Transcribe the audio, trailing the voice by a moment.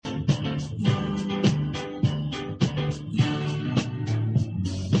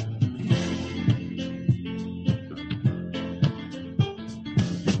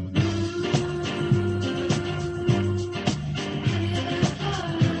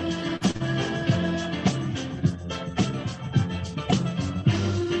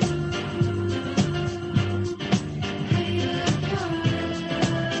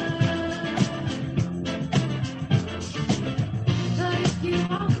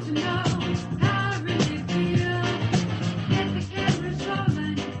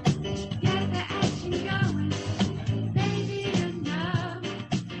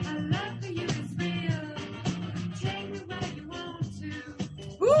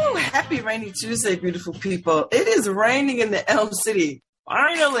Happy rainy Tuesday, beautiful people. It is raining in the Elm City.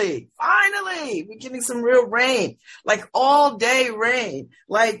 Finally, we're getting some real rain, like all day rain,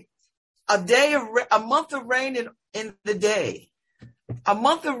 like a month of rain in the day, a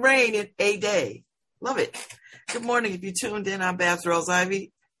month of rain in a day. Love it. Good morning. If you tuned in, I'm Babz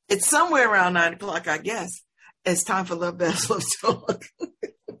Rawls-Ivy. It's somewhere around 9 o'clock, I guess. It's time for LoveBabz, LoveTalk.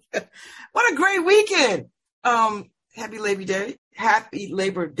 What a great weekend. Happy Labor Day. Happy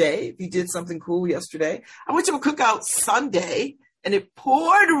Labor Day. If you did something cool yesterday. I went to a cookout Sunday and it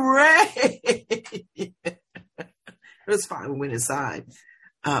poured rain. It was fine. We went inside.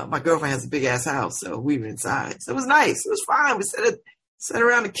 My girlfriend has a big ass house, so we were inside. So it was nice. It was fine. We sat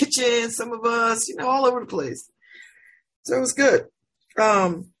around the kitchen, some of us, all over the place. So it was good.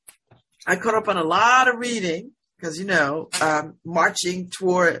 I caught up on a lot of reading because, marching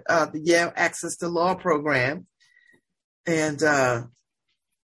toward the Yale Access to Law program. And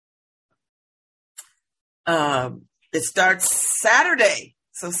it starts Saturday.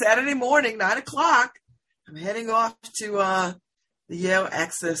 So Saturday morning, 9 o'clock, I'm heading off to the Yale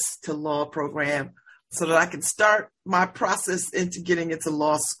Access to Law program so that I can start my process into getting into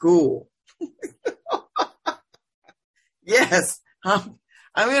law school. Yes, I'm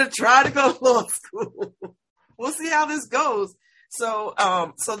going to try to go to law school. We'll see how this goes. So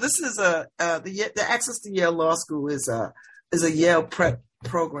this is the Access to Yale Law School is a Yale prep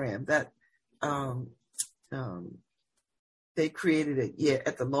program that they created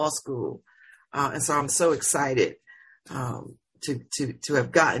at the law school, and so I'm so excited to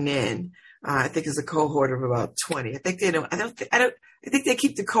have gotten in. I think it's a cohort of about 20. I think they don't. I think they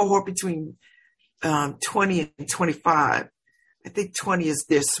keep the cohort between 20 and 25. I think 20 is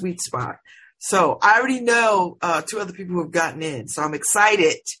their sweet spot. So I already know two other people who have gotten in. So I'm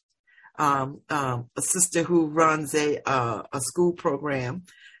excited. A sister who runs a school program,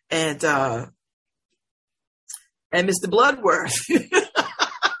 and Mr. Bloodworth,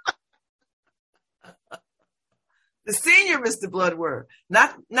 the senior Mr. Bloodworth,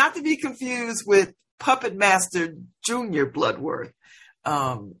 not to be confused with Puppet Master Junior Bloodworth.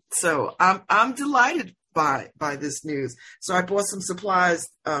 So I'm delighted by this news. So I bought some supplies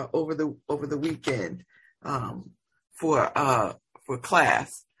over the weekend for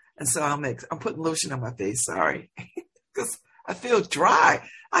class, and so I'm putting lotion on my face. Sorry, because I feel dry.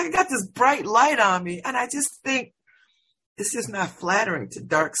 I got this bright light on me, and I just think it's just not flattering to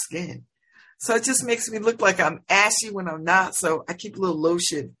dark skin. So it just makes me look like I'm ashy when I'm not. So I keep a little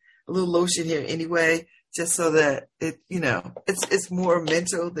lotion here anyway, just so that it's more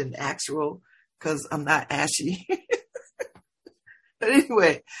mental than actual, because I'm not ashy. But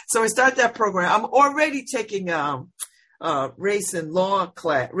anyway, so we start that program. I'm already taking race and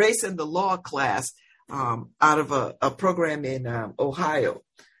the law class out of a program in Ohio,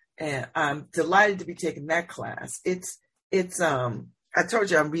 and I'm delighted to be taking that class. It's I told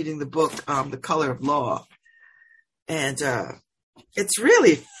you I'm reading the book The Color of Law, and it's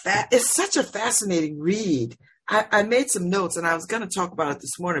really it's such a fascinating read. I made some notes, and I was going to talk about it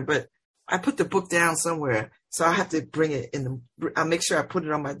this morning, but I put the book down somewhere, so I have to bring it I'll make sure I put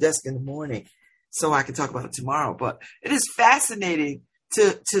it on my desk in the morning so I can talk about it tomorrow. But it is fascinating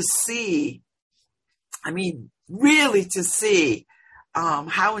to see, really to see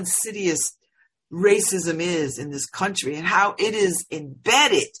how insidious racism is in this country and how it is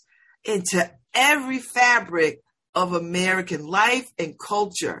embedded into every fabric of American life and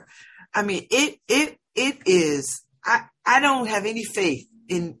culture. It is, I don't have any faith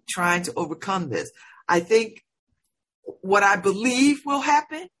in trying to overcome this. I think what I believe will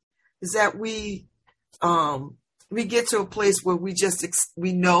happen is that we get to a place where we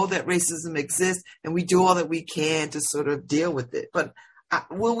know that racism exists and we do all that we can to sort of deal with it. But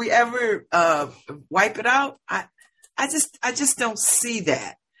will we ever wipe it out? I just don't see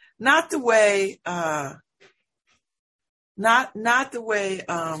that. Not the way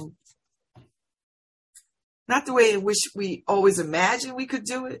in which we always imagine we could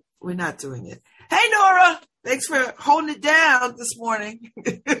do it. We're not doing it. Hey, Nora, thanks for holding it down this morning.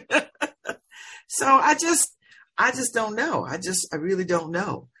 So I just don't know. I really don't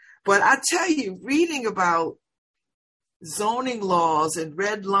know. But I tell you, reading about zoning laws and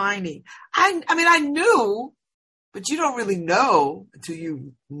redlining, I knew, but you don't really know until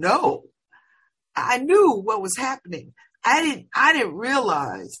you know. I knew what was happening. I didn't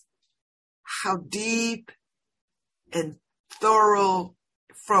realize how deep and thorough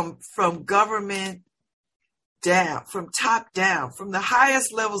from government down, from top down, from the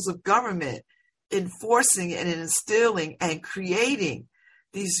highest levels of government, enforcing and instilling and creating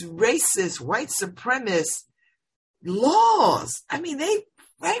these racist, white supremacist laws. They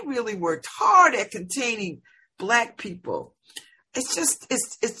they really worked hard at containing Black people. It's just,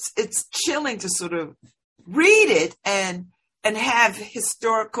 it's chilling to sort of read it and have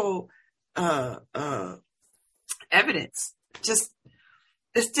historical evidence. It's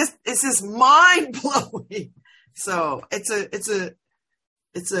just mind blowing. So it's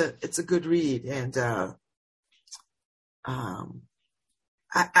a good read. And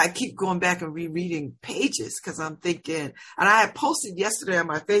I keep going back and rereading pages because I'm thinking, and I had posted yesterday on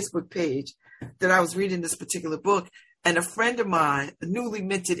my Facebook page that I was reading this particular book, and a friend of mine, a newly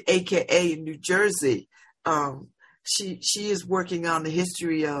minted AKA in New Jersey, she is working on the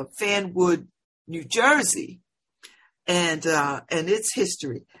history of Fanwood, New Jersey, and its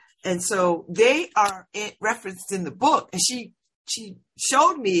history. And so they are referenced in the book, and she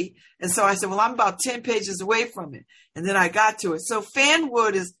showed me. And so I said, well, I'm about 10 pages away from it. And then I got to it. So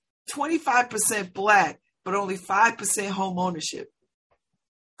Fanwood is 25% Black, but only 5% home ownership.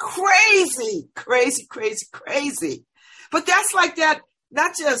 Crazy. But that's like that,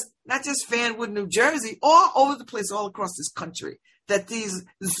 not just Fanwood, New Jersey, all over the place, all across this country, that these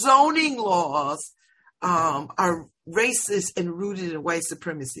zoning laws are racist and rooted in white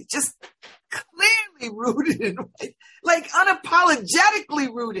supremacy. Just clearly rooted in white, like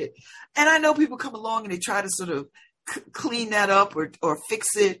unapologetically rooted. And I know people come along and they try to sort of clean that up or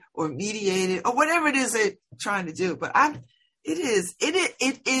fix it or mediate it or whatever it is they're trying to do. But it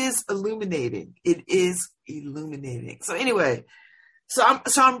is illuminating. It is illuminating. So anyway, so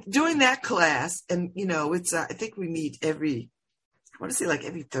I'm doing that class, and it's I think we meet every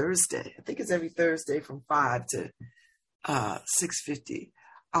Thursday. I think it's every Thursday from 5 to 6:50.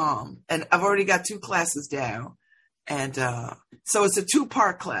 And I've already got 2 classes down. And so it's a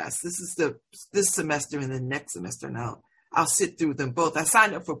 2-part class. This is this semester and the next semester. Now I'll sit through them both. I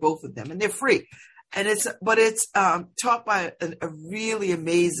signed up for both of them, and they're free. And it's taught by a really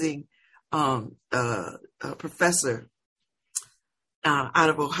amazing professor out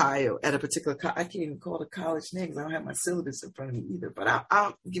of Ohio at a particular. I can't even call it a college name because I don't have my syllabus in front of me either. But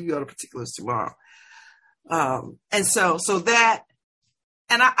I'll give you all the particulars tomorrow. And so that,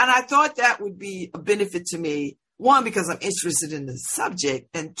 and I thought that would be a benefit to me. 1, because I'm interested in the subject,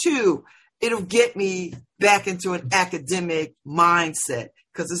 and 2, it'll get me back into an academic mindset,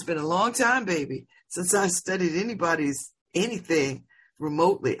 because it's been a long time, baby, since I studied anything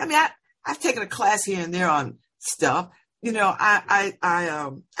remotely. I mean, I've taken a class here and there on stuff. I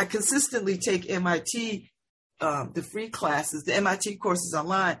consistently take MIT, the free classes, the MIT courses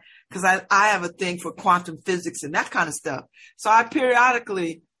online, because I have a thing for quantum physics and that kind of stuff. So I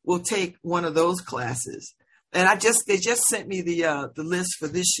periodically will take one of those classes. And they just sent me the list for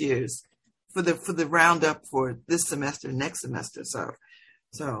this year's, for the roundup for this semester, next semester. So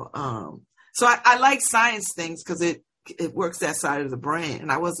I like science things because it works that side of the brain.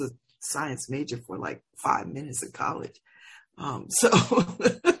 And I was a science major for like 5 minutes in college. So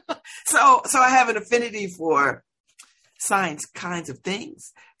I have an affinity for science kinds of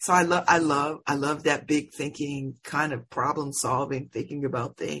things. So I love that big thinking, kind of problem solving, thinking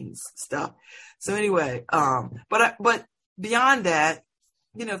about things stuff. So anyway, but beyond that,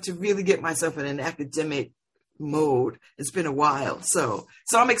 to really get myself in an academic mode, it's been a while. So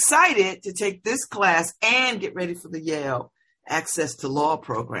I'm excited to take this class and get ready for the Yale Access to Law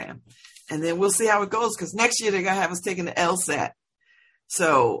program. And then we'll see how it goes, because next year they're going to have us taking the LSAT.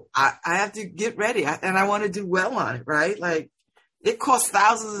 So I have to get ready, and I want to do well on it, right? Like, it costs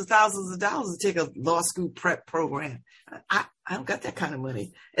thousands and thousands of dollars to take a law school prep program. I don't got that kind of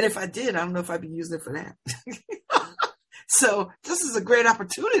money. And if I did, I don't know if I'd be using it for that. So this is a great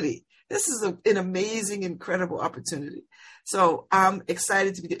opportunity. This is an amazing, incredible opportunity. So I'm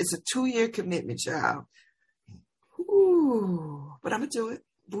excited it's a 2-year commitment, child. Ooh, but I'm going to do it.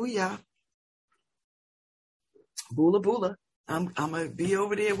 Booyah. Boola boola. I'm going to be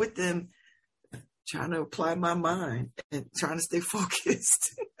over there with them, trying to apply my mind and trying to stay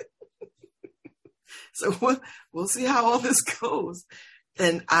focused. So we'll see how all this goes.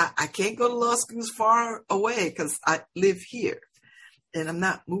 And I can't go to law schools far away because I live here and I'm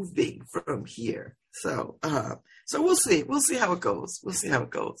not moving from here. So we'll see. We'll see how it goes.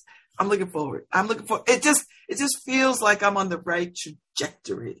 I'm looking forward. It just feels like I'm on the right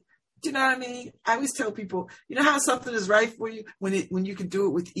trajectory. Do you know what I mean? I always tell people, you know how something is right for you when you can do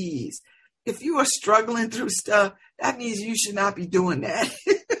it with ease. If you are struggling through stuff, that means you should not be doing that.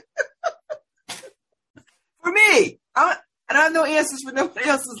 For me, I don't have no answers for nobody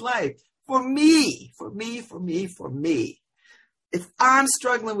else's life. For me. If I'm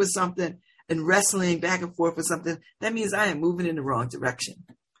struggling with something and wrestling back and forth with something, that means I am moving in the wrong direction.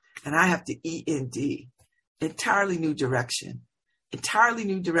 And I have to END, entirely new direction. entirely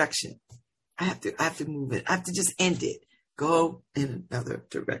new direction. I have to move it. I have to just end it. Go in another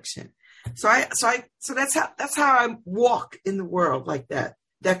direction. So that's how I walk in the world, like that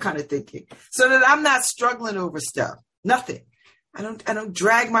kind of thinking, so that I'm not struggling over stuff. Nothing. I don't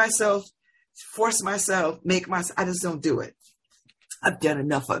drag myself, force myself, I just don't do it. I've done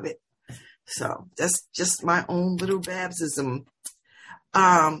enough of it. So that's just my own little Babzism.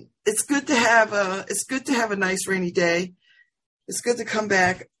 It's good to have a nice rainy day. It's good to come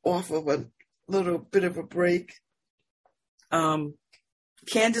back off of a little bit of a break.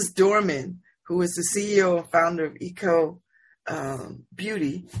 Candace Dorman, who is the CEO and founder of Eco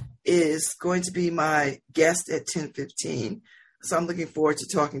Beauty, is going to be my guest at 10:15. So I'm looking forward to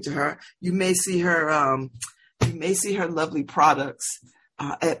talking to her. You may see her lovely products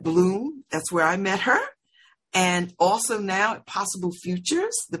at Bloom. That's where I met her. And also now at Possible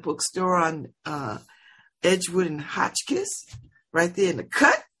Futures, the bookstore on Edgewood and Hotchkiss, right there in the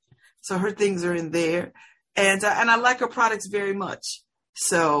cut. So her things are in there. And I like her products very much.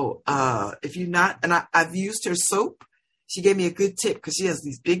 So if you're not, and I've used her soap. She gave me a good tip because she has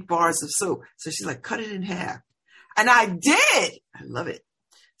these big bars of soap. So she's like, cut it in half. And I did. I love it.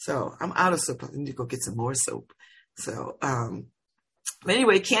 So I'm out of soap. I need to go get some more soap. So, but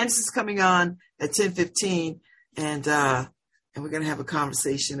anyway, Candace is coming on at 10:15, and we're going to have a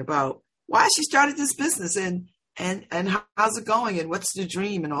conversation about why she started this business and how's it going and what's the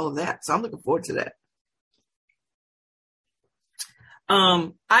dream and all of that. So I'm looking forward to that.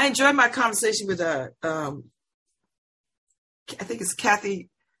 I enjoyed my conversation with I think it's Kathy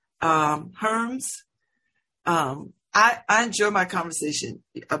Herms. I enjoy my conversation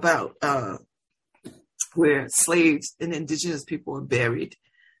about where slaves and indigenous people are buried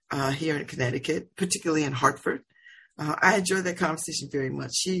here in Connecticut, particularly in Hartford. I enjoyed that conversation very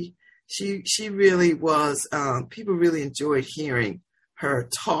much. She really was. People really enjoyed hearing her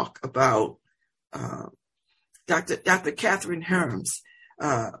talk about Dr. Catherine Herms.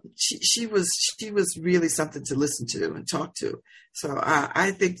 She was really something to listen to and talk to. So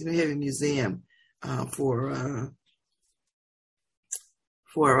I thank the New Haven Museum for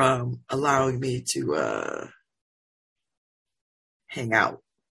allowing me to hang out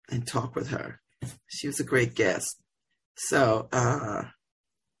and talk with her. She was a great guest. So I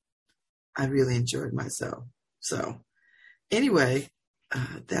really enjoyed myself. So anyway,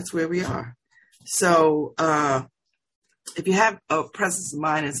 that's where we are. So if you have a presence of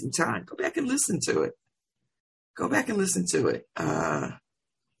mind and some time, go back and listen to it.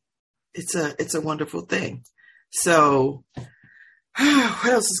 It's a wonderful thing. So what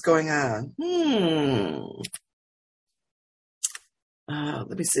else is going on?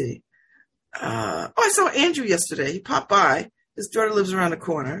 Let me see. I saw Andrew yesterday. He popped by. His daughter lives around the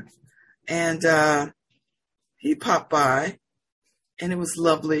corner. And he popped by. And it was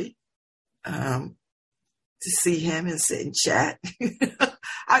lovely to see him and sit and chat.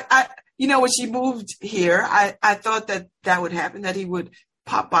 When she moved here, I thought that would happen, that he would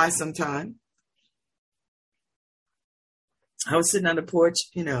pop by sometime. I was sitting on the porch,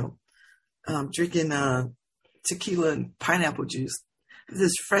 drinking tequila and pineapple juice.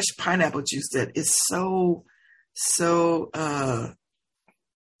 This fresh pineapple juice that is so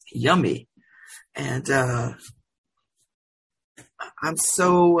yummy. And I'm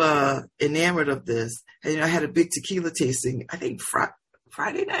so enamored of this. And, I had a big tequila tasting, I think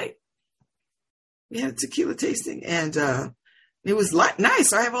Friday night. We had a tequila tasting, and it was nice.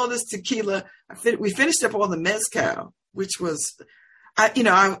 So I have all this tequila. We finished up all the mezcal, which was, when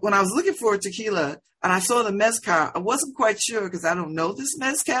I was looking for a tequila and I saw the mezcal, I wasn't quite sure because I don't know this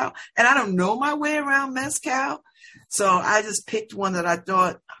mezcal and I don't know my way around mezcal. So I just picked one that I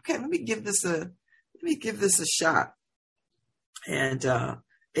thought, okay, let me give this a shot. And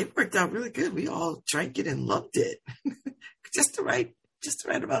it worked out really good. We all drank it and loved it. just the right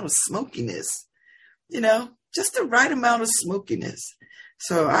amount of smokiness, just the right amount of smokiness.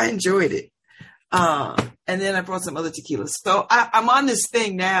 So I enjoyed it. And then I brought some other tequilas. So I'm on this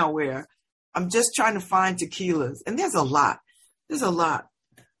thing now where I'm just trying to find tequilas. And there's a lot.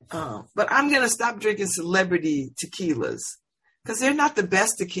 But I'm going to stop drinking celebrity tequilas because they're not the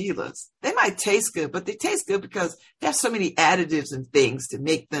best tequilas. They might taste good, but they taste good because they have so many additives and things to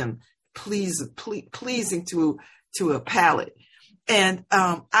make them pleasing to a palate. And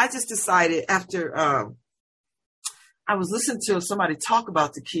I just decided after I was listening to somebody talk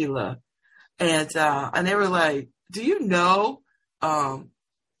about tequila, and they were like, do you know, no,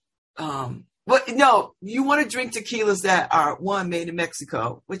 you want to drink tequilas that are made in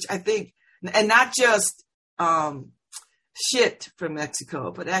Mexico, which I think, and not just shipped from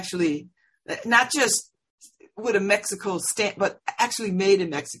Mexico, but actually not just with a Mexico stamp, but actually made in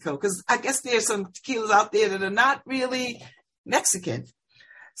Mexico, because I guess there's some tequilas out there that are not really Mexican.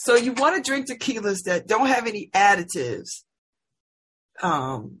 So you want to drink tequilas that don't have any additives,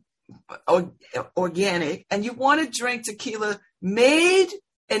 organic, and you want to drink tequila made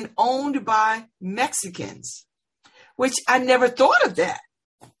and owned by Mexicans, which I never thought of that.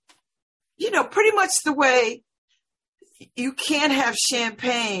 Pretty much the way you can't have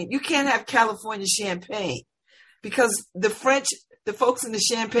champagne, you can't have California champagne, because the folks in the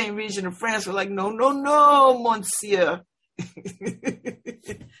Champagne region of France were like, no, monsieur.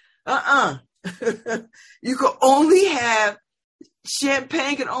 You could only have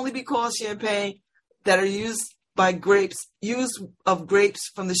champagne, can only be called champagne that are used of grapes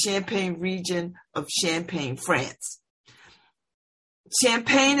from the Champagne region of Champagne, France.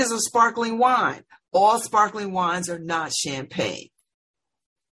 Champagne is a sparkling wine. All sparkling wines are not champagne.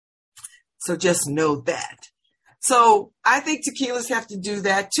 So just know that. So I think tequilas have to do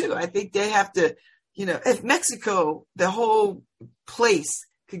that too. I think they have to, if Mexico, the whole place,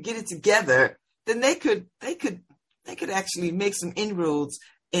 could get it together, then they could actually make some inroads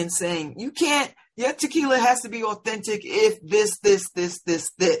in saying, your tequila has to be authentic if this.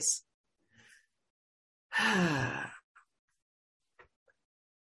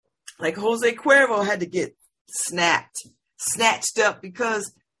 Like Jose Cuervo had to get snatched up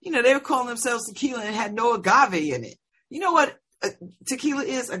because, they were calling themselves tequila and had no agave in it. You know what tequila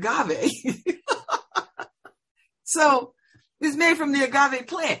is? Agave. So it's made from the agave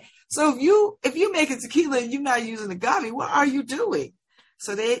plant. So if you make a tequila and you're not using agave, what are you doing?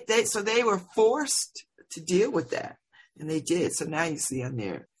 So they were forced to deal with that, and they did. So now you see on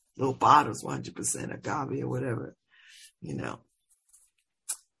their little bottles 100% agave or whatever,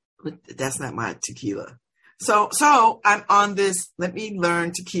 But that's not my tequila. So I'm on this, let me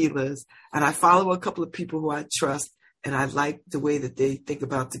learn tequilas, and I follow a couple of people who I trust, and I like the way that they think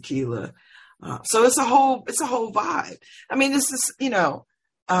about tequila. So it's a whole vibe. I mean, this is, the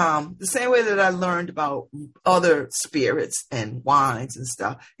same way that I learned about other spirits and wines and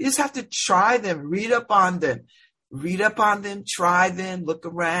stuff. You just have to try them, read up on them, try them, look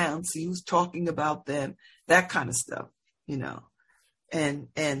around, see who's talking about them, that kind of stuff, and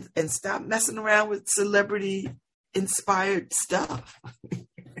stop messing around with celebrity inspired stuff.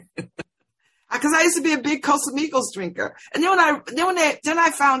 Because I used to be a big Casamigos drinker. And then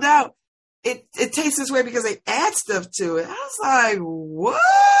I found out it tastes this way because they add stuff to it. I was like, what?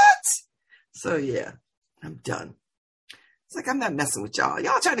 So yeah, I'm done. It's like, I'm not messing with y'all.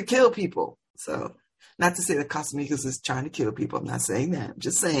 Y'all trying to kill people. So not to say that Casamigos is trying to kill people. I'm not saying that. I'm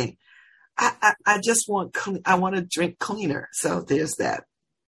just saying I just want I want to drink cleaner. So there's that.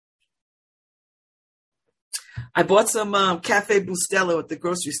 I bought some Cafe Bustelo at the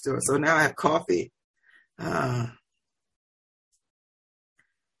grocery store. So now I have coffee. I'm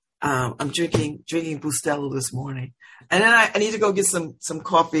drinking Bustelo this morning, and then I need to go get some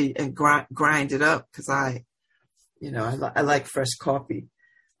coffee and grind it up because I like fresh coffee.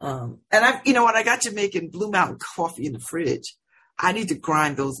 And I got Jamaican Blue Mountain coffee in the fridge. I need to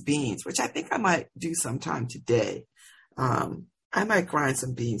grind those beans, which I think I might do sometime today. I might grind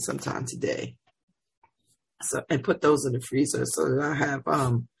some beans sometime today. So, and put those in the freezer so that I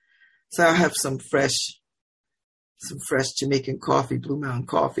have some fresh Jamaican coffee, Blue Mountain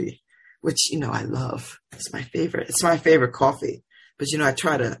coffee, which, I love. It's my favorite. It's my favorite coffee. But, I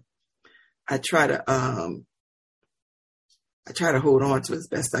try to hold on to it as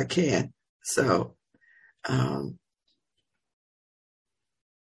best I can. So,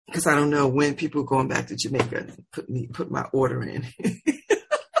 because I don't know when people are going back to Jamaica, put my order in.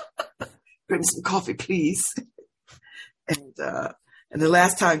 Bring me some coffee, please. And the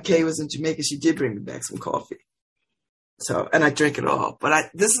last time Kay was in Jamaica, she did bring me back some coffee. So, and I drink it all.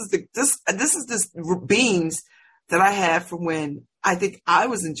 But this is beans that I had from when I think I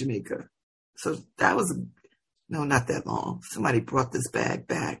was in Jamaica. So that was not that long. Somebody brought this bag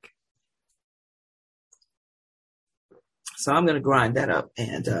back. So I'm going to grind that up,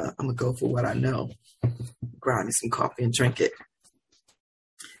 and I'm going to go for what I know. Grind me some coffee and drink it.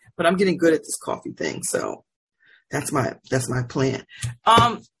 But I'm getting good at this coffee thing, so that's my plan.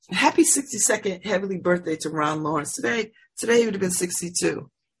 Happy 62nd heavenly birthday to Ron Lawrence. Today he would have been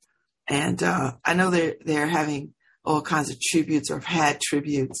 62. And I know they're having all kinds of tributes, or have had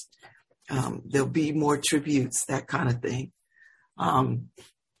tributes. There'll be more tributes, that kind of thing.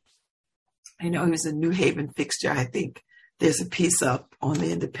 He was a New Haven fixture. I think there's a piece up on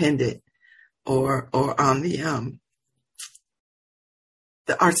the Independent or on the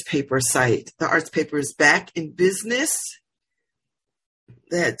Arts Paper site. The Arts Paper is back in business.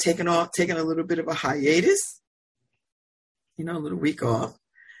 They had taken a little bit of a hiatus, a little week off.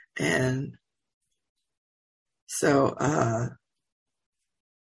 And so,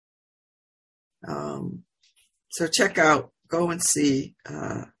 so go and see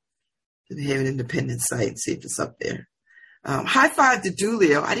the New Haven Independent site, see if it's up there. High five to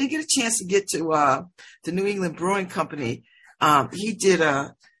Dulio. I didn't get a chance to get to the New England Brewing Company. He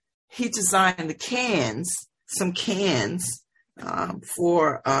designed some cans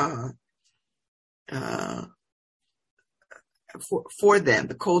for them,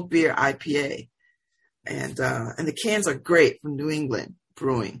 the cold beer IPA, and the cans are great from New England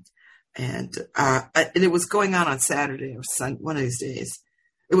Brewing, and it was going on Saturday or one of these days.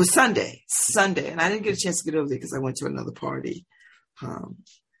 It was Sunday, and I didn't get a chance to get over there because I went to another party.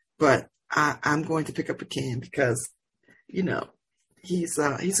 But I'm going to pick up a can because, he's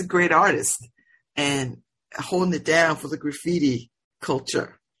a great artist and holding it down for the graffiti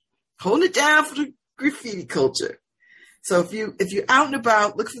culture. So if you're out and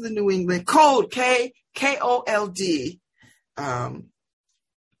about, look for the New England Cold, Kold,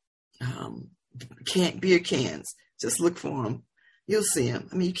 beer cans. Just look for them. You'll see them.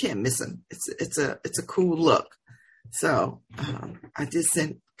 I mean, you can't miss them. It's a cool look. So I did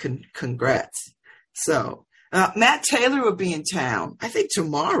send congrats. So Matt Taylor will be in town. I think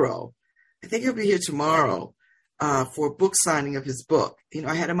tomorrow. I think he'll be here tomorrow for a book signing of his book.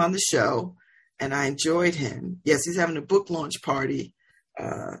 I had him on the show, and I enjoyed him. Yes, he's having a book launch party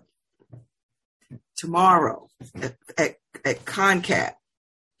tomorrow at Concat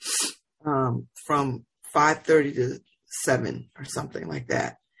from 5:30 to 7 or something like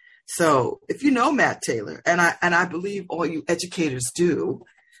that. So if you know Matt Taylor, and I believe all you educators do,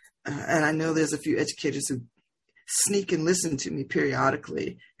 and I know there's a few educators who sneak and listen to me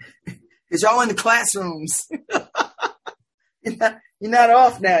periodically, because y'all in the classrooms. You're not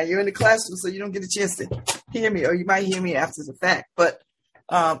off now. You're in the classroom, so you don't get a chance to hear me, or you might hear me after the fact. But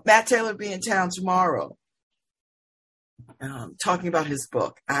Matt Taylor will be in town tomorrow talking about his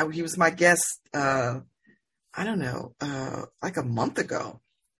book. He was my guest, like a month ago,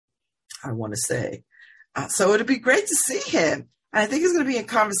 I want to say. So it'll be great to see him. And I think he's going to be in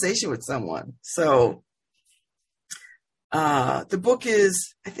conversation with someone. So the book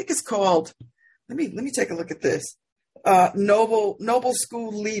is, I think it's called, let me take a look at this. Noble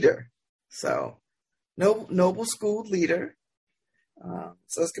School Leader. So Noble School Leader.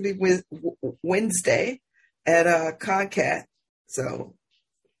 So it's going to be Wednesday at Concat. So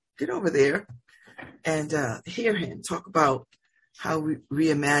get over there and hear him talk about how we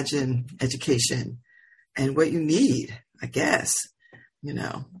reimagine education and what you need, I guess.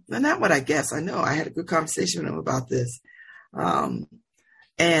 Well, not what I guess. I know I had a good conversation with him about this. And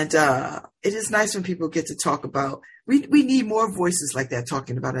it is nice when people get to talk about, we need more voices like that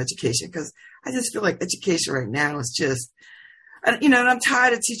talking about education, because I just feel like education right now is just, and I'm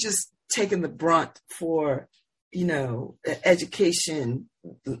tired of teachers taking the brunt for, education,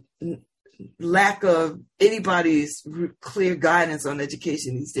 lack of anybody's clear guidance on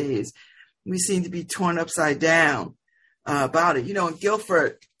education these days. We seem to be torn upside down about it. In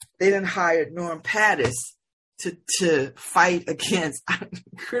Guilford, they done hired Norm Pattis to fight against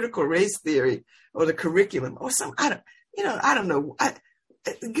critical race theory or the curriculum or some. I don't know.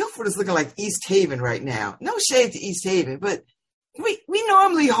 Guilford is looking like East Haven right now. No shade to East Haven, but we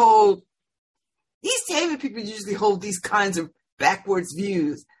normally hold, East Haven people usually hold these kinds of backwards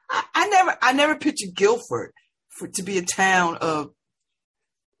views. I never pictured Guilford to be a town of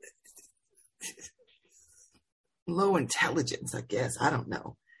low intelligence, I guess. I don't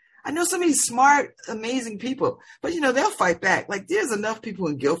know. I know so many smart, amazing people, but they'll fight back. Like, there's enough people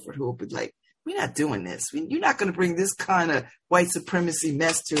in Guilford who will be like, we're not doing this. You're not going to bring this kind of white supremacy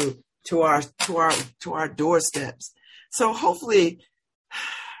mess to our doorsteps. So hopefully,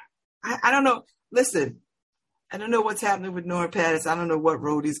 I don't know. Listen, I don't know what's happening with Norm Pattis. I don't know what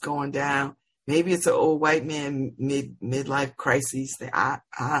road he's going down. Maybe it's an old white man midlife crisis thing. I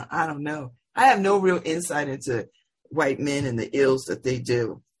don't know. I have no real insight into white men and the ills that they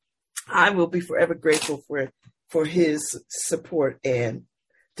do. I will be forever grateful for his support and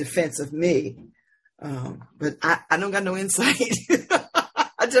defense of me. But I don't got no insight.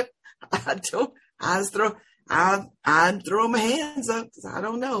 I'd throw my hands up because I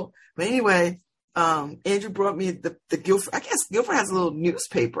don't know. But anyway, Andrew brought me the Guilford. I guess Guilford has a little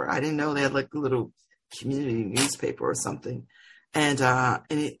newspaper. I didn't know they had like a little community newspaper or something. And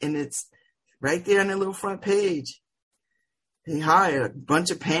it's right there on the little front page. He hired a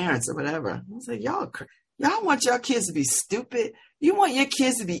bunch of parents or whatever. I was like, y'all want your kids to be stupid? You want your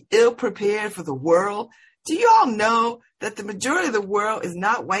kids to be ill prepared for the world? Do you all know that the majority of the world is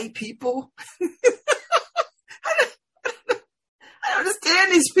not white people?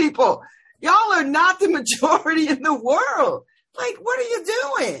 understand these people. Y'all are not the majority in the world. Like, what are you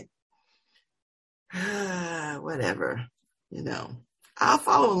doing? Whatever, I'll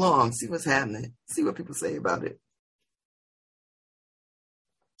follow along, see what's happening, see what people say about it.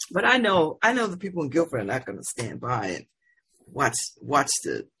 But I know the people in Guilford are not going to stand by and watch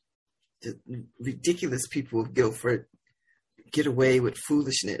the ridiculous people of Guilford get away with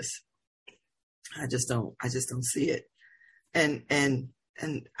foolishness. I just don't see it. And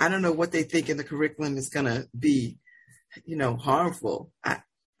I don't know what they think in the curriculum is going to be, harmful.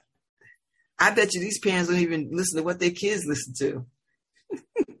 I bet you these parents don't even listen to what their kids listen to.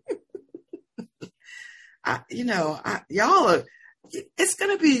 Y'all are, it's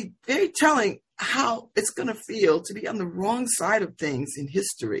going to be very telling how it's going to feel to be on the wrong side of things in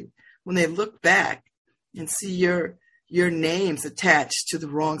history when they look back and see your names attached to the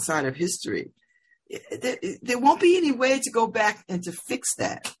wrong side of history. There won't be any way to go back and to fix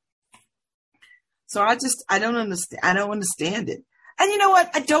that. So I don't understand. I don't understand it. And you know what?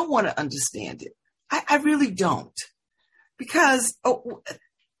 I don't want to understand it. I really don't. Because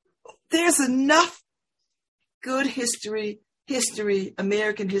there's enough good history,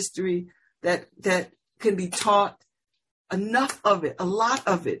 American history that can be taught. Enough of it, a lot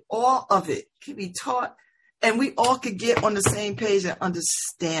of it, all of it can be taught. And we all could get on the same page and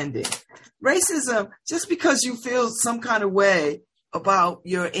understand it. Racism, just because you feel some kind of way about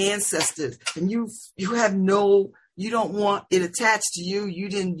your ancestors and you don't want it attached to you,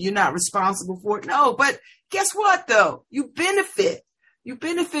 you're not responsible for it. No, but guess what though? You benefit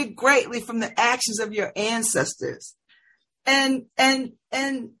greatly from the actions of your ancestors. And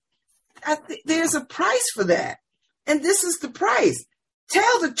there's a price for that. And this is the price.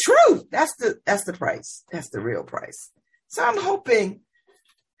 Tell the truth. That's the price. That's the real price. So I'm hoping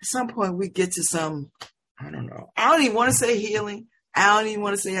at some point we get to some, I don't know. I don't even want to say healing. I don't even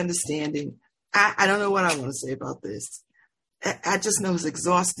want to say understanding. I don't know what I want to say about this. I just know it's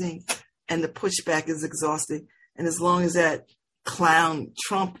exhausting and the pushback is exhausting. And as long as that clown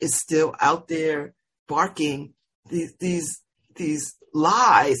Trump is still out there barking these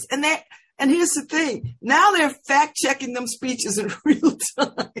lies, and here's the thing, now they're fact checking them speeches in real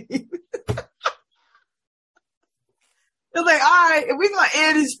time. They're like, all right, if we're going to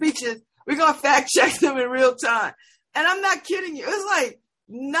air these speeches, we're going to fact check them in real time. And I'm not kidding you. It's like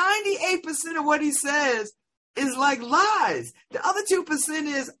 98% of what he says is like lies. The other 2%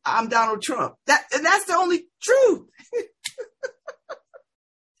 is I'm Donald Trump. And that's the only truth.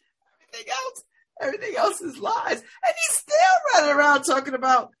 Everything else is lies. And he's still running around talking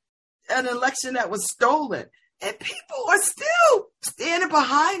about an election that was stolen. And people are still standing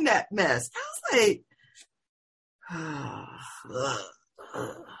behind that mess. I was like,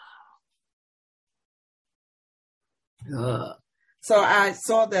 so I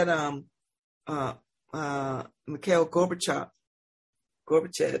saw that Mikhail Gorbachev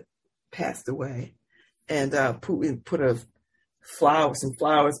passed away, and Putin put some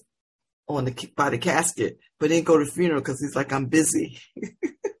flowers by the casket, but didn't go to the funeral because he's like, I'm busy.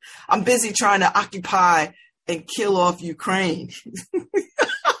 I'm busy trying to occupy and kill off Ukraine.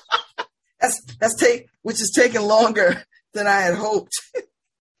 Which is taking longer than I had hoped.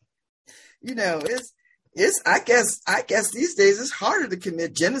 It's I guess these days it's harder to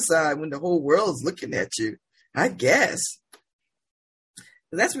commit genocide when the whole world's looking at you. I guess.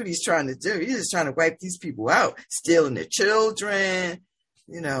 But that's what he's trying to do. He's just trying to wipe these people out, stealing their children,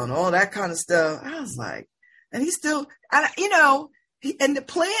 and all that kind of stuff. I was like, and he's still, and the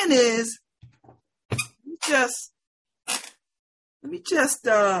plan is let me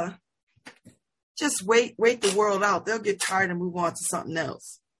just wait the world out. They'll get tired and move on to something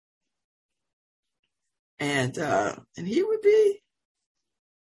else. And he's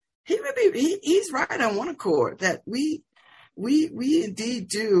right on one accord that we indeed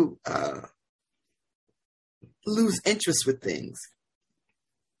do lose interest with things.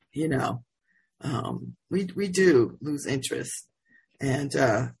 We do lose interest, and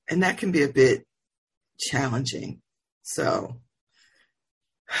that can be a bit challenging. So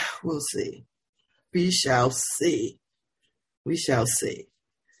we'll see. We shall see.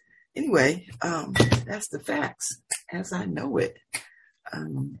 Anyway, that's the facts as I know it.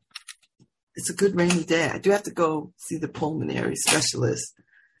 It's a good rainy day. I do have to go see the pulmonary specialist.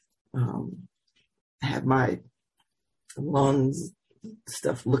 Have my lungs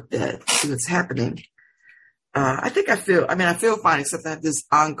stuff looked at, see what's happening. I feel fine, except I have this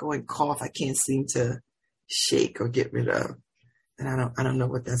ongoing cough I can't seem to shake or get rid of. And I don't know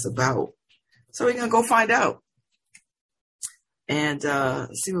what that's about. So we're gonna go find out and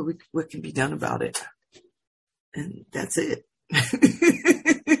see what can be done about it. And that's it.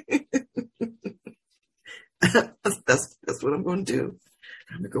 That's what I'm going to do.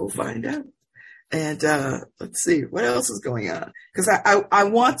 I'm going to go find out. And let's see what else is going on, because I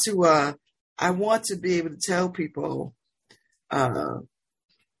want to be able to tell people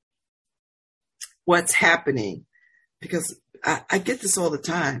what's happening, because I get this all the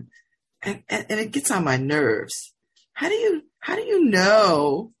time, and it gets on my nerves. How do you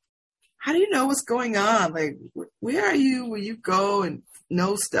know what's going on? Like, where are you when you go and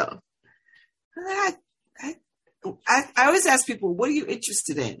know stuff? I always ask people, what are you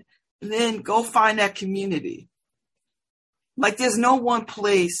interested in? And then go find that community. Like, there's no one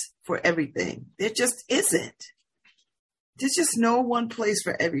place for everything. There just isn't. There's just no one place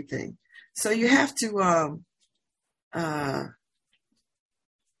for everything. So you have to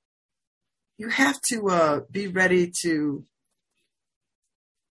be ready to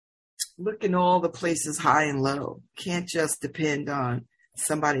look in all the places high and low. Can't just depend on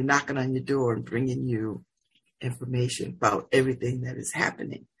somebody knocking on your door and bringing you information about everything that is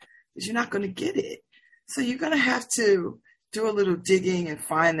happening, because you're not going to get it. So you're going to have to do a little digging and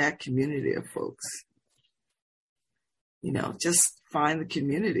find that community of folks. Just find the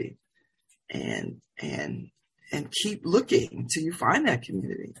community and keep looking until you find that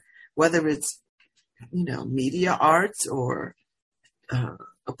community, whether it's, media arts or a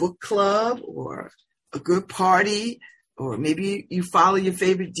book club or a good party, or maybe you follow your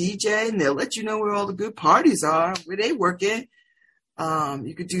favorite DJ and they'll let you know where all the good parties are, where they working.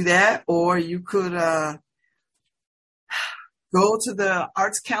 You could do that, or you could go to the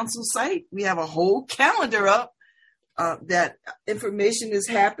Arts Council site. We have a whole calendar up that information is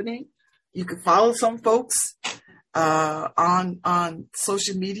happening. You can follow some folks on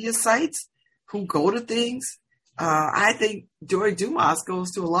social media sites who go to things. I think Dory Dumas goes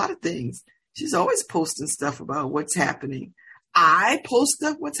to a lot of things. She's always posting stuff about what's happening. I post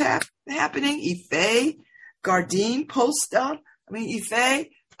stuff what's happening. Ife Gardine posts stuff. I mean, Ife,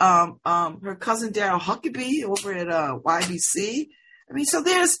 her cousin Daryl Huckabee over at YBC. I mean, so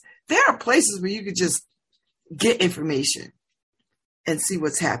there are places where you could just get information and see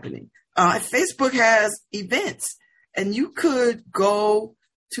what's happening. Facebook has events, and you could go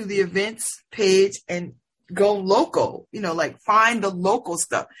to the events page and go local, like find the local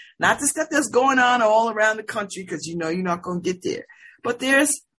stuff, not the stuff that's going on all around the country, because you're not going to get there. But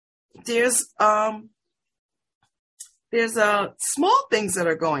there's small things that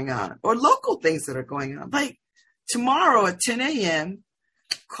are going on, or local things that are going on. Like tomorrow at 10 a.m.,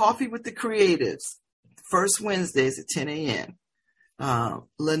 Coffee with the Creatives, first Wednesdays at 10 a.m.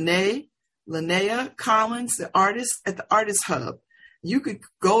 Linnea Collins, the artist at the Artist Hub. You could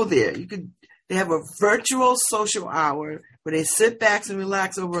go there. They have a virtual social hour where they sit back and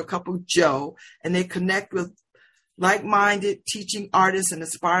relax over a cup of Joe, and they connect with like-minded teaching artists and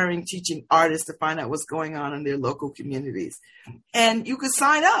aspiring teaching artists to find out what's going on in their local communities. And you could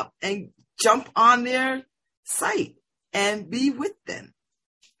sign up and jump on their site and be with them,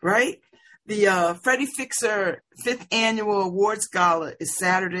 right? The Freddie Fixer 5th Annual Awards Gala is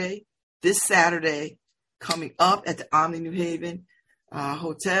this Saturday, coming up at the Omni New Haven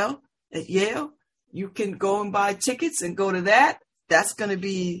Hotel at Yale. You can go and buy tickets and go to that. That's going to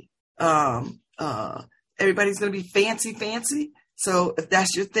be, everybody's going to be fancy. So if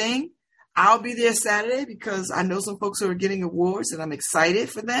that's your thing, I'll be there Saturday, because I know some folks who are getting awards and I'm excited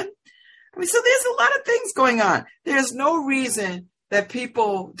for them. I mean, so there's a lot of things going on. There's no reason that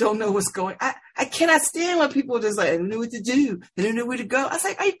people don't know what's going on. I cannot stand when people are just like, I don't know what to do. I don't know where to go. I was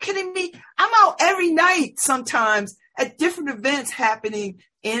like, are you kidding me? I'm out every night sometimes at different events happening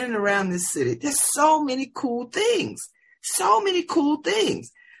in and around this city. There's so many cool things. So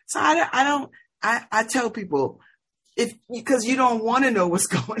I tell people, because you don't want to know what's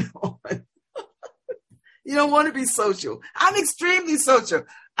going on. You don't want to be social. I'm extremely social.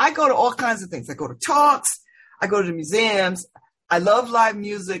 I go to all kinds of things. I go to talks. I go to the museums. I love live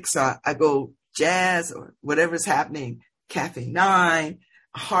music. So I go jazz or whatever's happening. Cafe 9,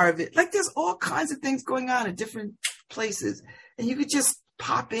 Harvard. Like, there's all kinds of things going on in different places. And you could just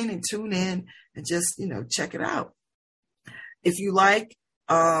pop in and tune in and just, check it out. If you like,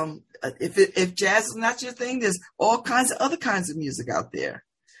 if jazz is not your thing, there's all kinds of other kinds of music out there.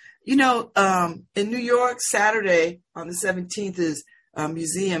 In New York, Saturday on the 17th is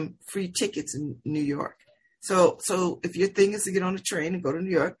museum free tickets in New York. So if your thing is to get on a train and go to New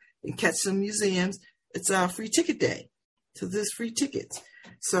York and catch some museums, it's a free ticket day. So there's free tickets.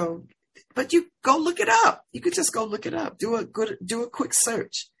 So, but you go look it up. You could just go look it up. Do a quick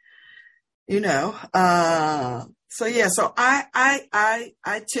search. So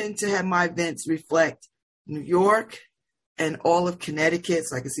I tend to have my events reflect New York and all of Connecticut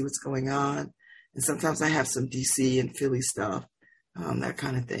so I can see what's going on. And sometimes I have some DC and Philly stuff, that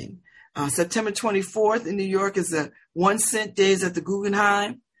kind of thing. September 24th in New York is the 1 Cent Days at the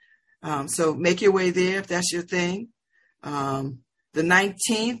Guggenheim. So make your way there if that's your thing. The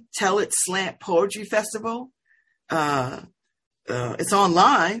 19th, Tell It Slant Poetry Festival. It's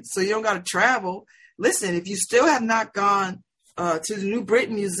online, so you don't got to travel. Listen, if you still have not gone to the New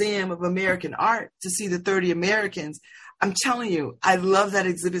Britain Museum of American Art to see the 30 Americans, I'm telling you, I love that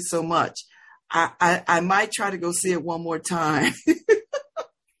exhibit so much. I might try to go see it one more time.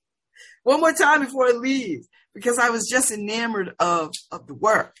 One more time before it leaves, because I was just enamored of the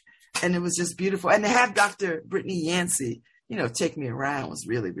work, and it was just beautiful. And to have Dr. Brittany Yancey, take me around was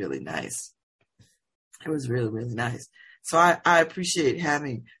really, really nice. It was really, really nice. So I appreciate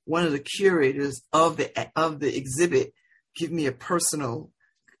having one of the curators of the exhibit give me a personal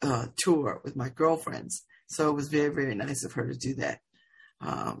tour with my girlfriends. So it was very, very nice of her to do that.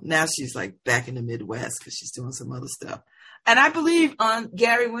 Now she's like back in the Midwest because she's doing some other stuff. And I believe on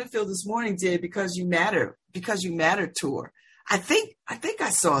Gary Winfield this morning did Because You Matter tour. I think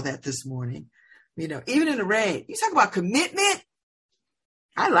I saw that this morning. Even in the rain. You talk about commitment.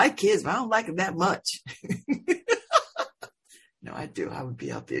 I like kids, but I don't like them that much. No, I do. I would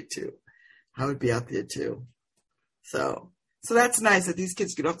be out there too. So that's nice that these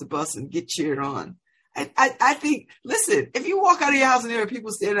kids get off the bus and get cheered on. I think, listen, if you walk out of your house and there are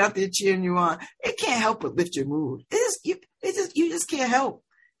people standing out there cheering you on, it can't help but lift your mood. You just can't help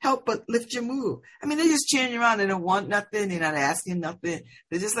but lift your mood. I mean, they're just cheering you on. They don't want nothing. They're not asking nothing.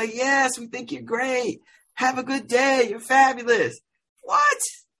 They're just like, yes, we think you're great. Have a good day. You're fabulous. What?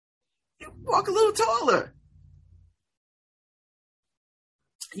 You walk a little taller.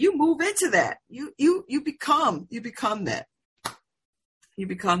 You move into that. You become that. You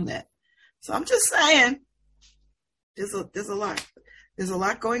become that. So I'm just saying, there's a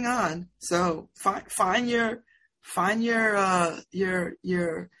lot going on. So find your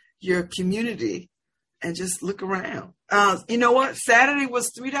community and just look around. You know what? Saturday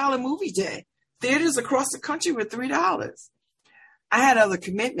was $3 movie day. Theaters across the country were $3. I had other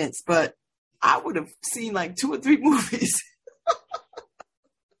commitments, but I would have seen like 2 or 3 movies. I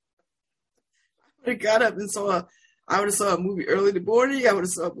would have got up and I would have saw a movie early in the morning. I would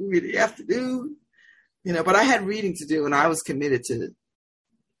have saw a movie in the afternoon, but I had reading to do, and I was committed to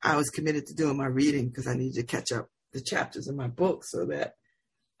doing my reading because I needed to catch up the chapters in my book so that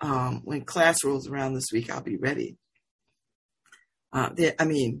when class rolls around this week, I'll be ready.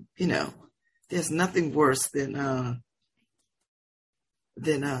 There's nothing worse than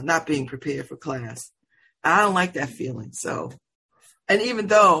not being prepared for class. I don't like that feeling. So, and even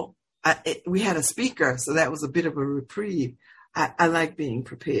though we had a speaker, so that was a bit of a reprieve, I like being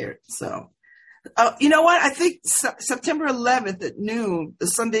prepared. So, you know what? I think September 11th at noon, the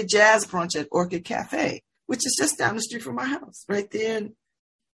Sunday Jazz Brunch at Orchid Cafe, which is just down the street from my house, right there.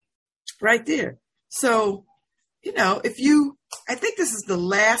 So, I think this is the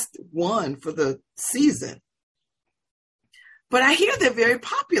last one for the season, but I hear they're very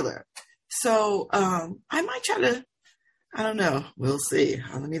popular. So I might try to, I don't know. We'll see.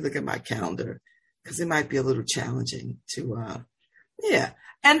 Let me look at my calendar because it might be a little challenging to, yeah.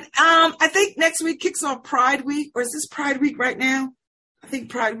 And I think next week kicks off Pride Week, or is this Pride Week right now? I think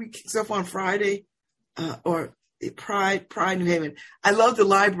Pride Week kicks off on Friday, or Pride New Haven. I love the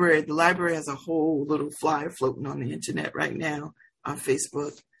library. The library has a whole little flyer floating on the internet right now on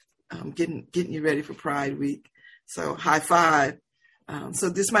Facebook, getting you ready for Pride Week. So high five. So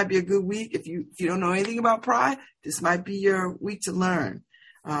this might be a good week. If you don't know anything about Pride, this might be your week to learn.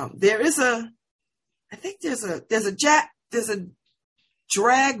 There's a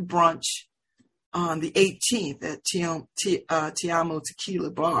drag brunch on the 18th at Ti Amo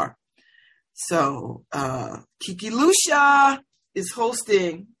Tequila Bar. So Kiki Lucia is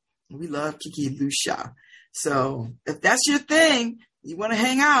hosting. We love Kiki Lucia. So if that's your thing, you want to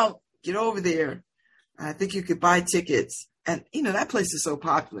hang out, get over there. I think you could buy tickets. And, that place is so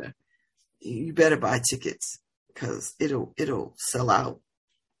popular. You better buy tickets because it'll sell out.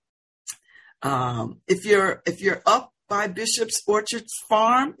 If you're up by Bishop's Orchards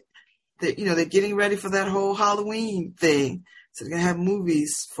Farm, they're getting ready for that whole Halloween thing. So they're going to have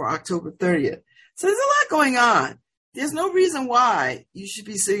movies for October 30th. So there's a lot going on. There's no reason why you should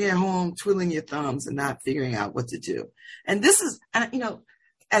be sitting at home twiddling your thumbs and not figuring out what to do. And this is,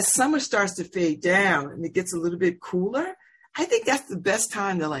 as summer starts to fade down and it gets a little bit cooler, I think that's the best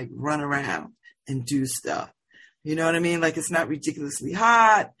time to like run around and do stuff. You know what I mean? Like it's not ridiculously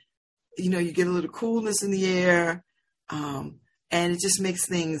hot. You get a little coolness in the air. And it just makes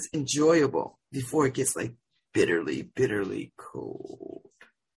things enjoyable before it gets like bitterly, bitterly cold.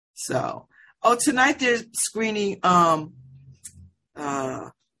 So, tonight they're screening, they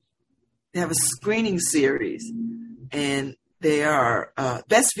have a screening series, and they are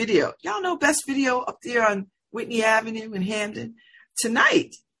Best Video. Y'all know Best Video up there on Whitney Avenue in Hamden.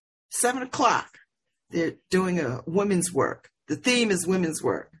 Tonight, 7 o'clock, they're doing a women's work. The theme is women's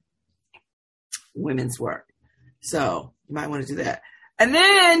work. Women's work. So you might want to do that. And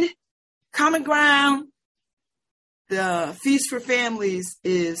then Common Ground, the Feast for Families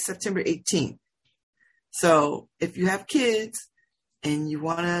is September 18th. So if you have kids and you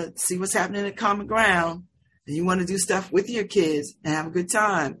want to see what's happening at Common Ground, and you want to do stuff with your kids and have a good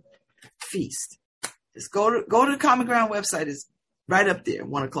time, feast. Just go to the Common Ground website. It's right up there,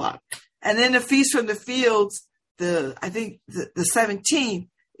 1 o'clock. And then the Feast from the Fields, I think the 17th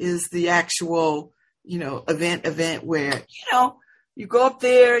is the actual, event where, you go up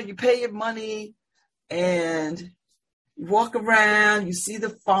there, you pay your money, and you walk around, you see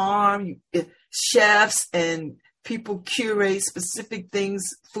the farm, chefs and people curate specific things,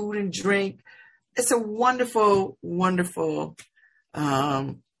 food and drink. It's a wonderful, wonderful,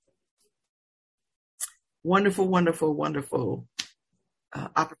 wonderful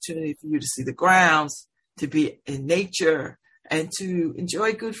opportunity for you to see the grounds, to be in nature, and to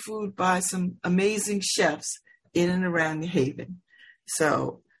enjoy good food by some amazing chefs in and around New Haven.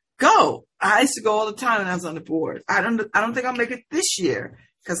 So go. I used to go all the time when I was on the board. I don't think I'll make it this year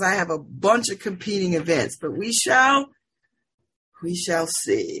because I have a bunch of competing events, but we shall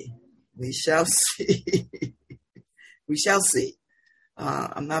see. We shall see. We shall see.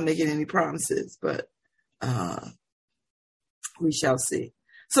 I'm not making any promises, but we shall see.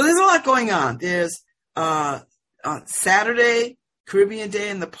 So there's a lot going on. There's on Saturday, Caribbean Day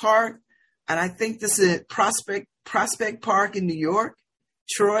in the park, and I think this is Prospect Park in New York,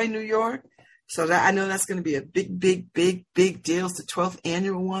 Troy, New York. So that I know that's going to be a big deal. It's the 12th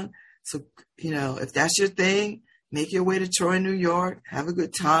annual one. So if that's your thing, make your way to Troy, New York. Have a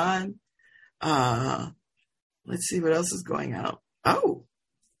good time. Let's see what else is going on. Oh,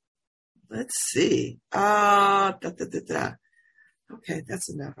 let's see. Okay, that's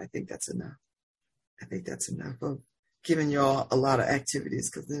enough. I think that's enough of giving y'all a lot of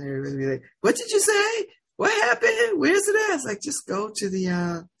activities, because then they're really like, what did you say? What happened? Where's it at? It's like, just go to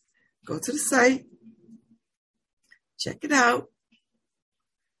the site, check it out,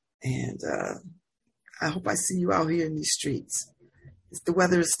 and I hope I see you out here in these streets. The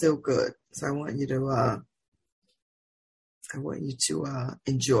weather is still good, so I want you to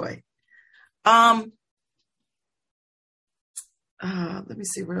enjoy. Let me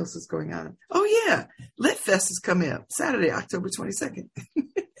see what else is going on. Oh yeah, Lit Fest is coming up Saturday, October 22nd.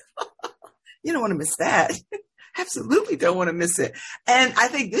 You don't want to miss that. Absolutely don't want to miss it. And I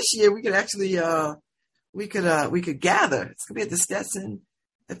think this year we could actually we could gather. It's gonna be at the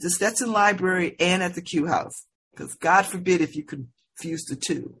Stetson Library and at the Q House, because God forbid if you confuse the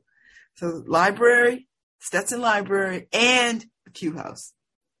two. So library, Stetson Library, and the Q House.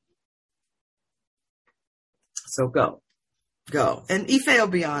 So go. And Ife will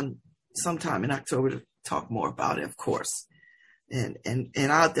be on sometime in October to talk more about it, of course. And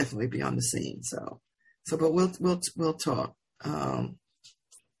I'll definitely be on the scene. So but we'll talk.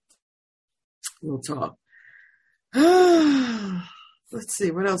 We'll talk. Let's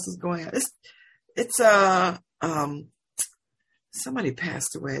see what else is going on. It's somebody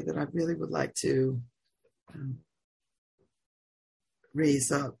passed away that I really would like to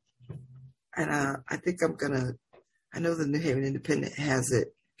raise up, and I think I know the New Haven Independent has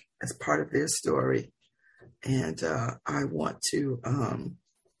it as part of their story, and I want to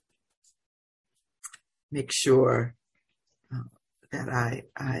make sure that I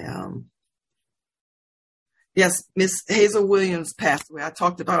yes, Miss Hazel Williams passed away. I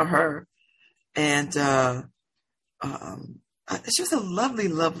talked about her, and she was a lovely,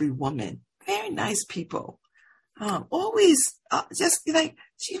 lovely woman. Very nice people. Always just like,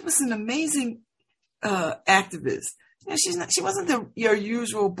 she was an amazing activist. She wasn't your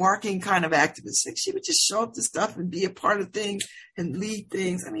usual barking kind of activist. Like, she would just show up to stuff and be a part of things and lead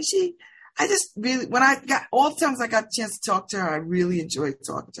things. I mean, I just really, all the times I got a chance to talk to her, I really enjoyed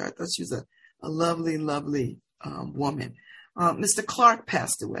talking to her. I thought she was a lovely, lovely woman. Mr. Clark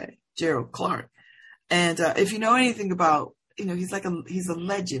passed away, Gerald Clark. And if you know anything about, he's a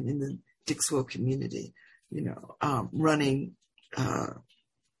legend in the Dixwell community,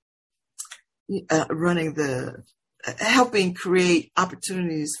 helping create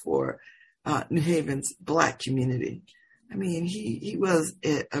opportunities for New Haven's Black community. I mean, he was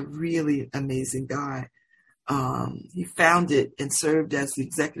a really amazing guy. He founded and served as the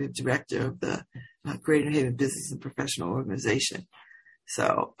executive director of the Greater New Haven Business and Professional Organization.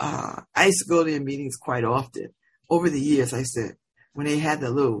 So I used to go to their meetings quite often. Over the years, I used to, when they had the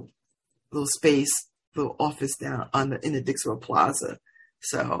little space, little office down in the Dixwell Plaza.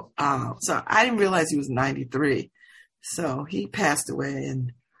 So I didn't realize he was 93. So he passed away,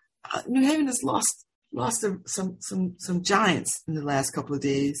 and New Haven has lost some giants in the last couple of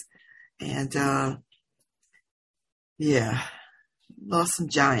days, and lost some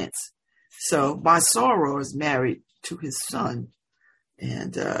giants. So my soror is married to his son,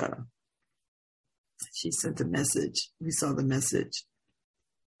 and she sent a message. We saw the message.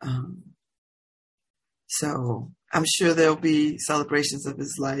 So I'm sure there'll be celebrations of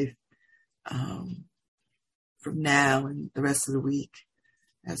his life from now and the rest of the week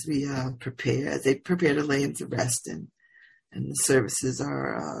as we as they prepare to lay him to rest, and the services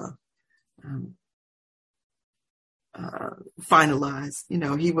are finalized. You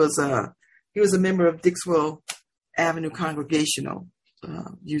know, he was a member of Dixwell Avenue Congregational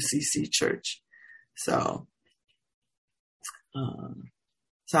UCC Church, so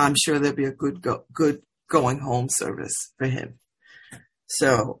I'm sure there'll be a good going home service for him.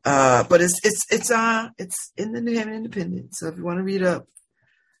 So, but it's in the New Haven Independent. So if you want to read up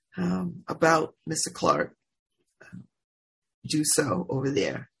about Mr. Clark, do so over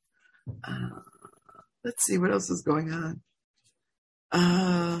there. Let's see what else is going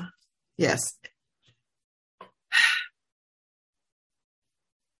on. Yes.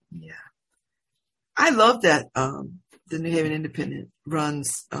 Yeah. I love that the New Haven Independent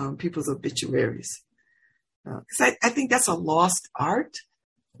runs people's obituaries. Because I think that's a lost art,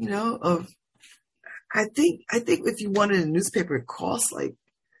 you know, I think if you wanted a newspaper, it costs like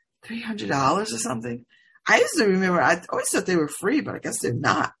 $300 or something. I used to remember, I always thought they were free, but I guess they're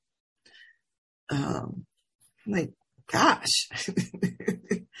not. I'm like, gosh,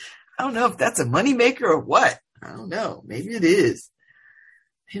 I don't know if that's a moneymaker or what. I don't know. Maybe it is.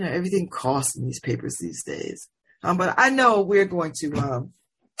 You know, everything costs in these papers these days. But I know we're going to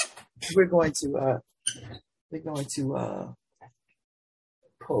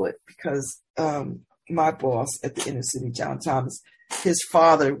pull it because my boss at the Inner City, John Thomas, his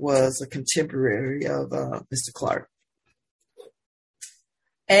father was a contemporary of Mr. Clark.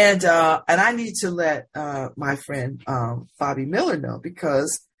 And I need to let my friend Bobby Miller know,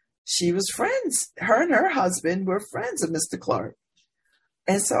 because she was friends. Her and her husband were friends of Mr. Clark.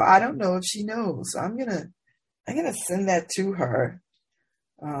 And so I don't know if she knows. So I'm gonna send that to her.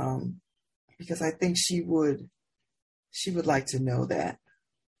 Because I think she would like to know that,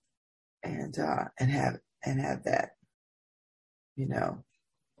 and have that, you know.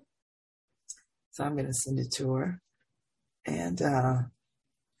 So I'm going to send it to her and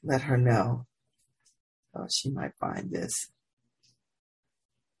let her know. Oh, she might find this.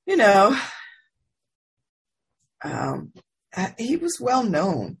 You know, he was well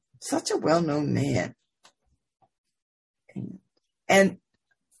known, such a well known man, and.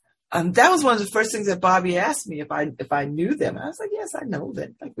 That was one of the first things that Bobby asked me if I knew them. I was like, yes, I know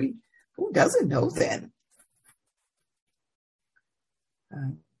them. Like, who doesn't know them?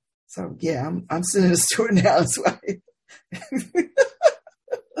 So yeah, I'm sending this to her now.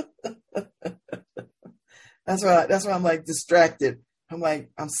 That's why I'm like distracted. I'm like,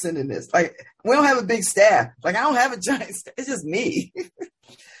 I'm sending this. Like, we don't have a big staff. Like, I don't have a giant staff. It's just me.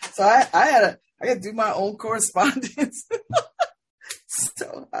 So I had to do my own correspondence.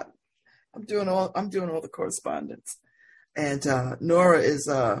 So I'm doing all the correspondence, and Nora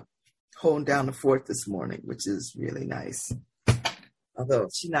is holding down the fort this morning, which is really nice. Although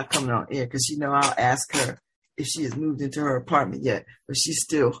she's not coming on air because I'll ask her if she has moved into her apartment yet, but she's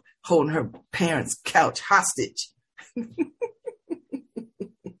still holding her parents' couch hostage.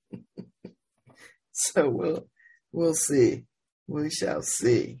 So we'll see. We shall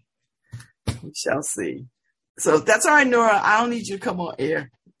see. We shall see. So that's all right, Nora. I don't need you to come on air.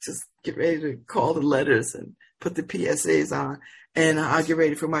 Just get ready to call the letters and put the PSAs on. And I'll get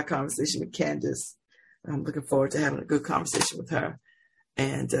ready for my conversation with Candace. I'm looking forward to having a good conversation with her.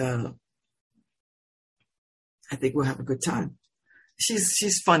 And I think we'll have a good time.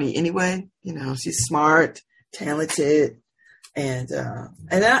 She's funny anyway. You know, she's smart, talented. And now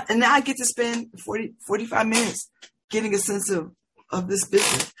I get to spend 45 minutes getting a sense of this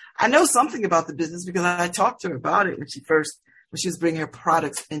business. I know something about the business because I talked to her about it when she was bringing her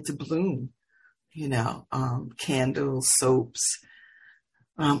products into bloom, you know, candles, soaps,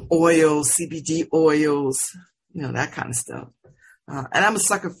 oils, CBD oils, you know, that kind of stuff. And I'm a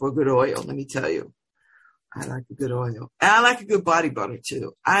sucker for a good oil, let me tell you. I like a good oil. And I like a good body butter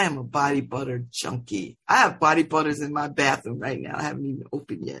too. I am a body butter junkie. I have body butters in my bathroom right now. I haven't even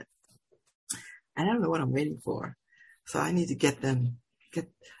opened yet. I don't know what I'm waiting for. So I need to get them.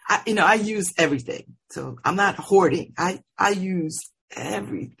 I use everything. So I'm not hoarding. I use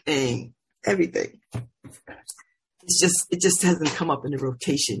everything. It just hasn't come up in the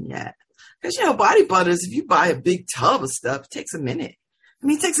rotation yet. Because, body butters, if you buy a big tub of stuff, it takes a minute.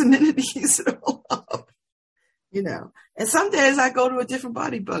 It takes a minute to use it all up. And some days I go to a different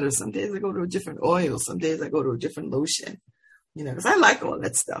body butter. Some days I go to a different oil. Some days I go to a different lotion, because I like all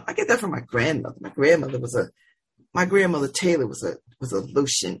that stuff. I get that from my grandmother. My grandmother Taylor was a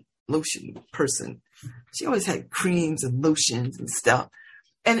lotion person. She always had creams and lotions and stuff,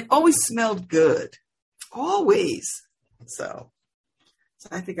 and it always smelled good, always. So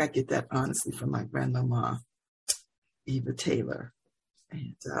I think I get that honestly from my grandmama, Eva Taylor,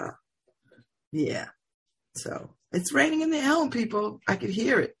 and yeah. So it's raining in the elm, people. I could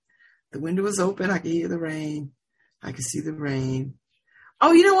hear it. The window was open. I could hear the rain. I could see the rain.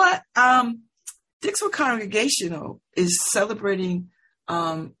 Oh, you know what? Dixwell Congregational is celebrating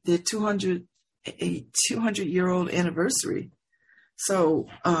their 200-year-old anniversary. So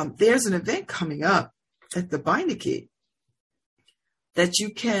there's an event coming up at the Beinecke that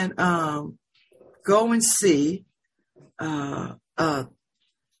you can go and see the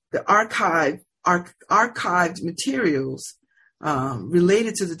archived materials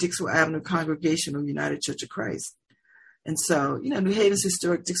related to the Dixwell Avenue Congregational United Church of Christ. And so, New Haven's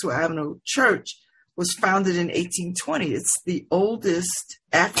historic Dixwell Avenue Church was founded in 1820. It's the oldest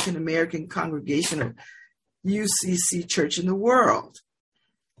African-American congregational UCC church in the world.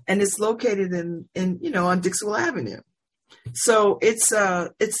 And it's located in on Dixwell Avenue. So it's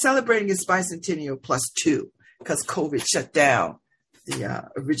celebrating its bicentennial +2 because COVID shut down the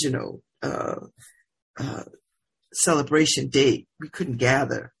original celebration date. We couldn't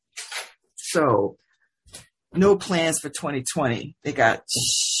gather. So no plans for 2020. They got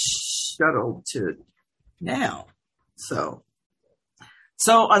shuttled to now. So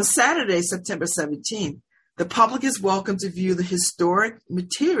on Saturday, September 17th, the public is welcome to view the historic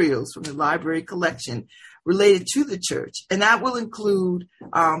materials from the library collection related to the church. And that will include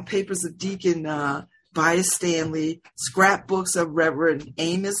papers of Deacon Bias Stanley, scrapbooks of Reverend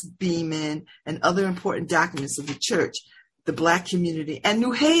Amos Beeman, and other important documents of the church, the Black community, and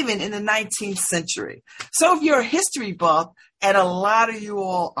New Haven in the 19th century. So if you're a history buff, and a lot of you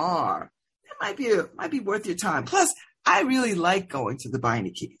all are, it might be worth your time. Plus, I really like going to the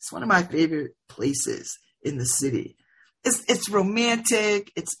Beinecke. It's one of my favorite places in the city. It's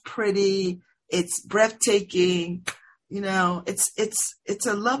romantic, it's pretty, it's breathtaking. It's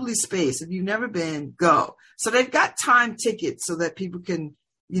a lovely space. If you've never been, go. So they've got time tickets so that people can,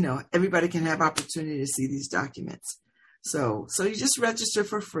 everybody can have opportunity to see these documents. So you just register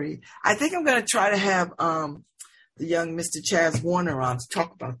for free. I think I'm going to try to have the young Mr. Chaz Warner on to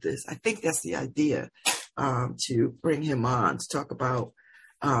talk about this. I think that's the idea, to bring him on to talk about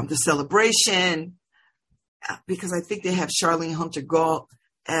the celebration, because I think they have Charlene Hunter Galt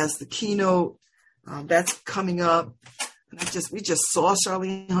as the keynote. That's coming up. And we just saw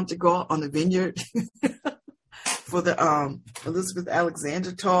Charlene Hunter Galt on the Vineyard for the Elizabeth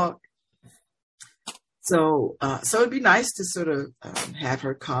Alexander talk. So it'd be nice to sort of have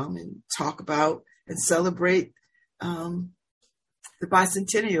her come and talk about and celebrate the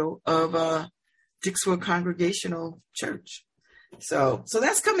bicentennial of Dixwell Congregational Church. So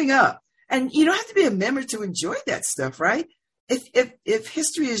that's coming up. And you don't have to be a member to enjoy that stuff, right? If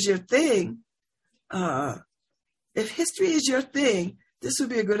history is your thing, this would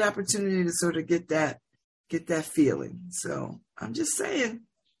be a good opportunity to sort of get that feeling. So I'm just saying,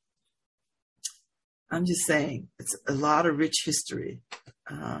 it's a lot of rich history,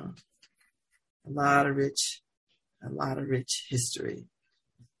 a lot of rich history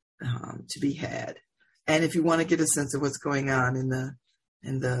to be had. And if you want to get a sense of what's going on in the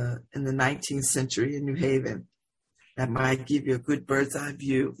 19th century in New Haven, that might give you a good bird's eye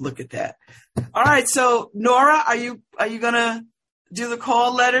view. Look at that. All right. So Nora, are you gonna do the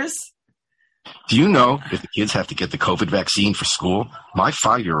call letters? Do you know if the kids have to get the COVID vaccine for school? My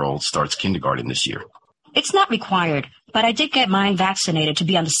 5-year-old starts kindergarten this year. It's not required, but I did get mine vaccinated to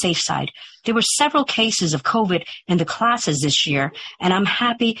be on the safe side. There were several cases of COVID in the classes this year, and I'm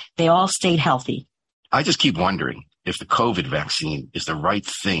happy they all stayed healthy. I just keep wondering if the COVID vaccine is the right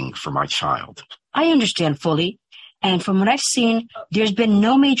thing for my child. I understand fully. And from what I've seen, there's been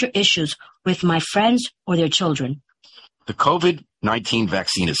no major issues with my friends or their children. The COVID-19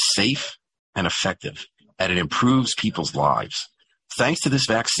 vaccine is safe and effective, and it improves people's lives. Thanks to this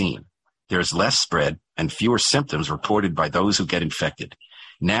vaccine, There's less spread and fewer symptoms reported by those who get infected.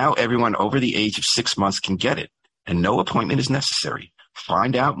 Now everyone over the age of 6 months can get it, and no appointment is necessary.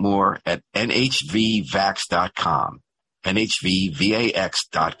 Find out more at nhvvax.com.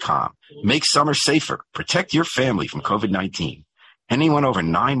 nhvvax.com. Make summer safer. Protect your family from COVID-19. Anyone over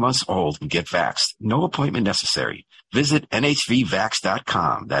 9 months old can get vaxxed. No appointment necessary. Visit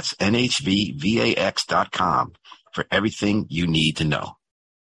nhvvax.com. That's nhvvax.com for everything you need to know.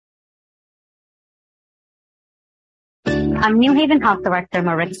 I'm New Haven Health Director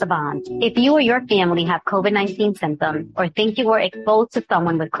Maritza Bond. If you or your family have COVID-19 symptoms or think you were exposed to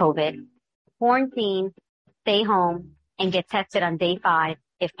someone with COVID, quarantine, stay home, and get tested on day 5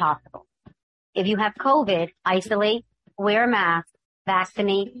 if possible. If you have COVID, isolate, wear a mask,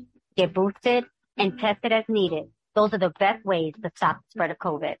 vaccinate, get boosted, and tested as needed. Those are the best ways to stop the spread of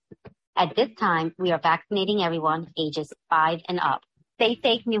COVID. At this time, we are vaccinating everyone ages 5 and up. Stay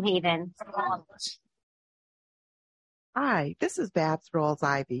safe, New Haven. Hi, this is Babz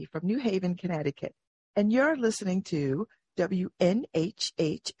Rawls-Ivy from New Haven, Connecticut, and you're listening to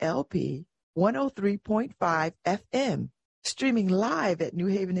WNHHLP 103.5 FM, streaming live at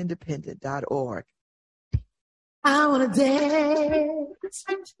newhavenindependent.org. I want to dance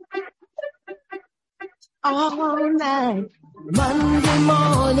all night, Monday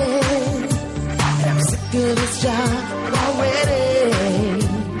morning, and I'm sick of this job already.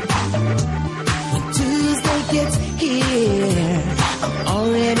 When Tuesday gets here, I'm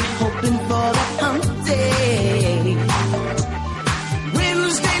already hoping for the hump day.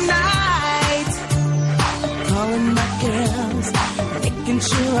 Wednesday night, calling my girls, making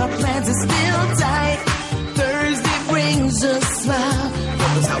sure our plans are still tight. Thursday brings a smile,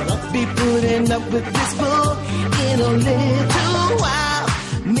 because I won't be putting up with this bull in a little while.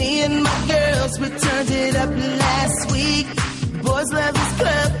 Me and my girls, we turned it up last week. Boys love this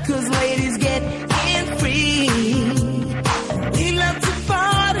club, because ladies get in free. We love to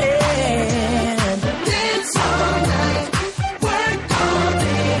party, dance all night, work all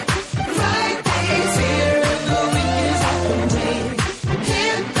day. Friday's here, the week is out the way.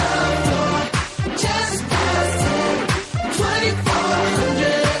 Hit the floor, just past 10,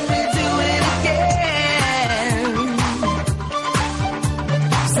 2400, we do it again.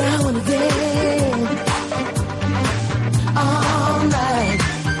 'Cause I wanna dance all night.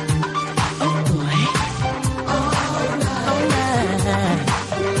 Oh boy, all night.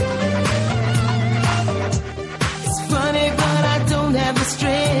 It's funny, but I don't have the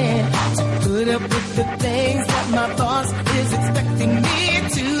strength to put up with the things that my boss is expecting me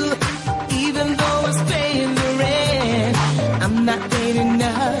to. Even though it's paying the rent, I'm not paid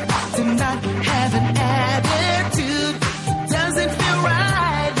enough to not have an attitude. It doesn't feel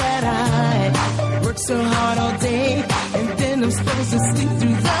right that I work so hard all day, and then I'm supposed to sleep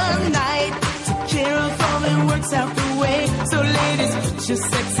through the night. Take care of all and works out the way. So ladies, put your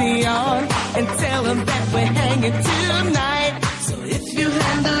sexy on and tell them that we're hanging tonight. So if you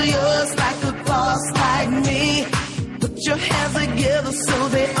handle yours like a boss like me, put your hands together so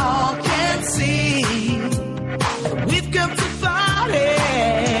they all can see that we've come to party.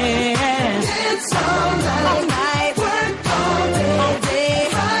 Dance all night, work all day.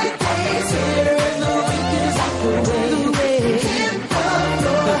 Friday's here and the week is out the way. Hit the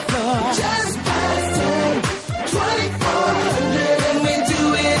floor, just past 10, 2400, and we do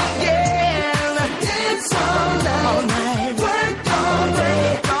it again. Dance all night, work all day.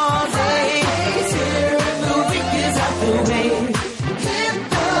 Friday's here and the week is out the way. Hit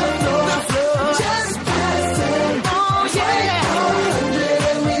the floor, just past 10, oh yeah, 2400,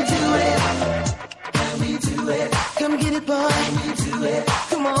 and we do it. Come get it, boy.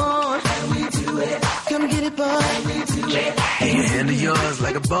 Come on. Come get it, boy. And you handle yours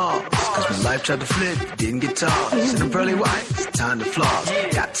like a boss. Cause when life tried to flip, you didn't get tossed. In them pearly whites, time to floss.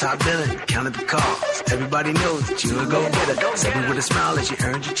 Got top billing, counted the cost. Everybody knows that you a go-getter. Second with a smile as you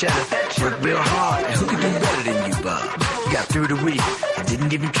earned your cheddar. Work real hard, and who could do better than you, Bob? Got through the week, I didn't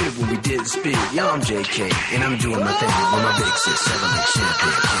give you trip when we did speak. Yo, I'm JK, and I'm doing my thing with my big sis, selling like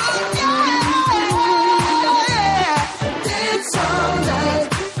champagne. Dance all night,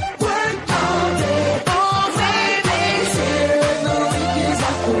 work all day. Oh, baby's here and the week is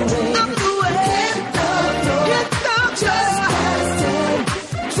out the way. Hit the floor, just past 10,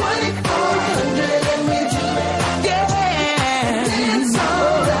 2400, and we do it. Yeah, dance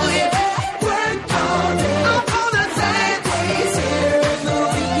all night, work all day. On the Friday's here and the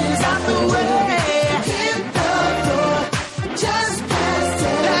week is out the way. Hit the floor, just past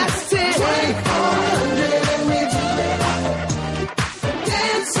 10, 2400, and we do it.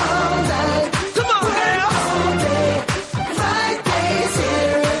 Dance all night. Come on, girls. All day. Friday's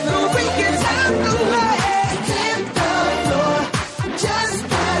here and the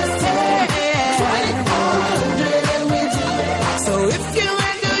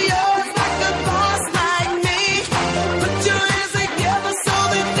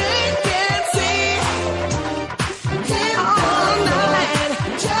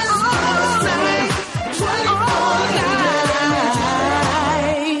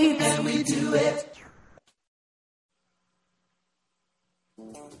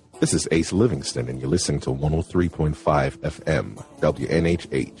This is Ace Livingston, and you're listening to 103.5 FM,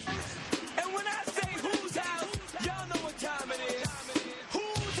 WNHH. And when I say who's house, y'all know what time it is.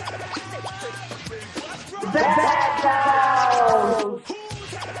 Who's house? Bad down.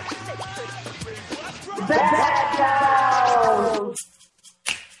 Bad down.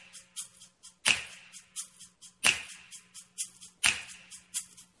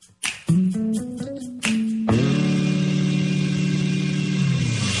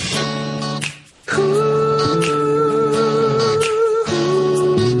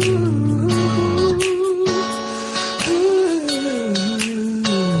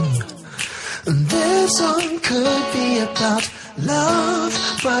 This song could be about love,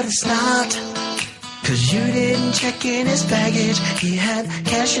 but it's not. Cause you didn't check in his baggage. He had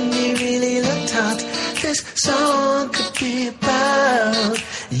cash and he really looked hot. This song could be about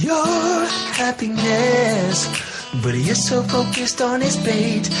your happiness, but you're so focused on his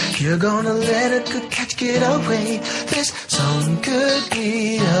bait, you're gonna let a good catch get away. This song could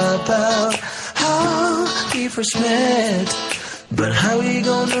be about how we first met, but how we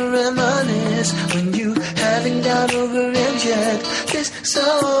gonna reminisce when you haven't got over him yet? This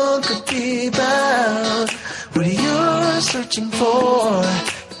song could be about what you're searching for.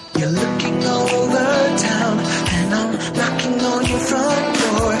 You're looking all over town, and I'm knocking on your front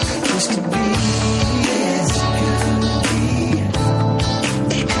door. This could be, yes, it could be.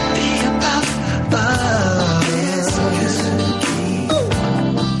 It could be about love. Yes, it could be.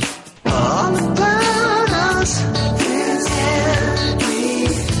 All about us. Yes, yeah, me.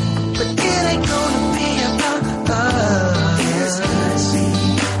 But it ain't gonna be about love. Yes, it could be.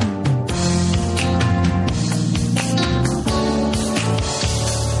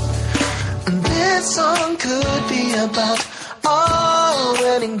 This song could be about our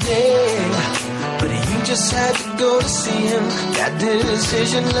wedding day, but you just had to go to see him. That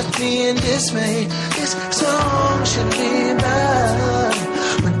decision left me in dismay. This song should be about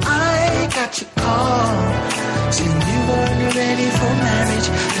when I got your call, saying you weren't ready for marriage,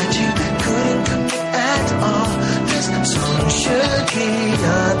 that you couldn't commit at all. This song should be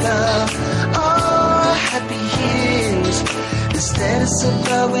about our happy years. Instead of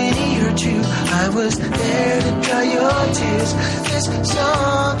about when he hurt you, I was there to dry your tears. This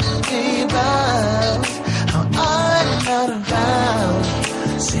song came about how I got around.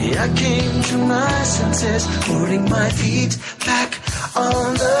 See, I came to my senses, putting my feet back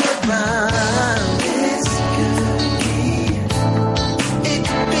on the ground. This could be, it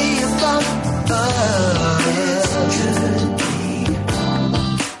could be about love. This could be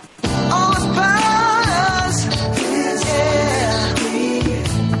all about us.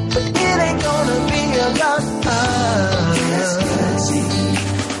 But it ain't gonna be about us.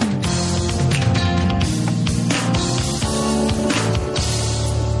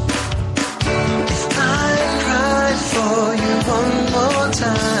 If I cried for you one more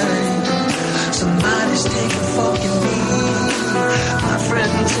time, somebody's taking fucking me. My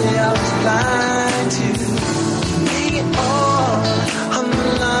friends say I was blind to me all on the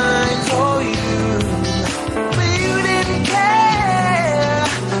line for you. But you didn't care,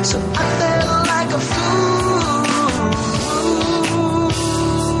 so I felt like a fool.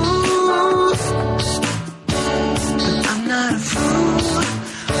 But I'm not a fool.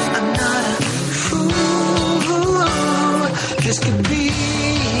 I'm not a fool. This could be.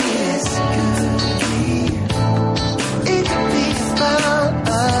 This could be. It could be about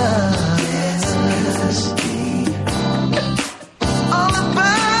us. This could be all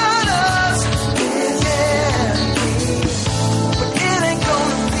about us. Yeah. But it ain't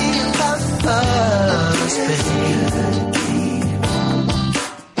gonna be about us, baby.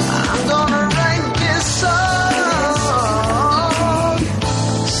 I'm gonna write this song,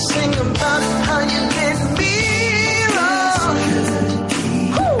 sing about how you did me wrong.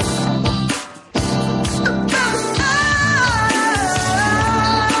 Woo. About us,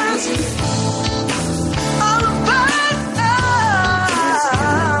 all about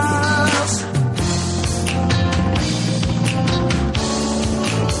us.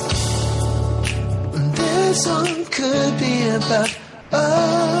 This song could be about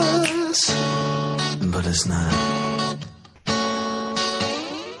us, but it's not.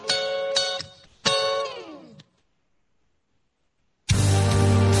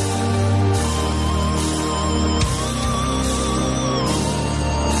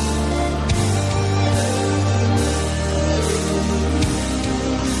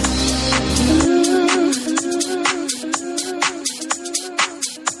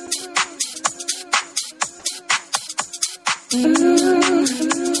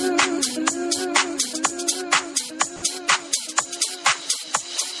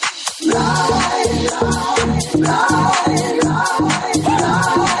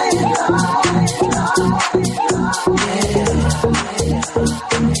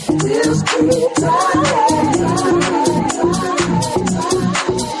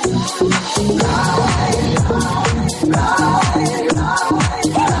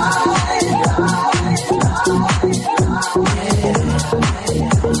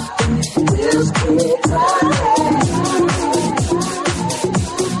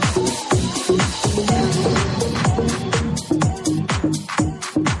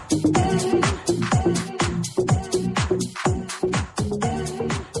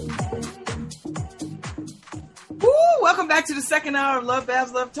 To the second hour of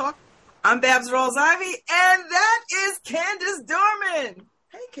LoveBabz, LoveTalk. I'm Babz Rawls-Ivy, and that is Candace Dorman.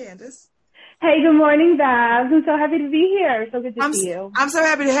 Hey, Candace. Hey, good morning, Babz. I'm so happy to be here. So good to see you. I'm so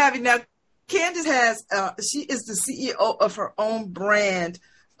happy to have you. Now, Candace has, she is the CEO of her own brand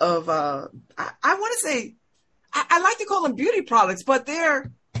of, I want to say, I like to call them beauty products, but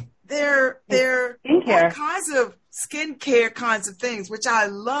they're all kinds of skincare kinds of things, which I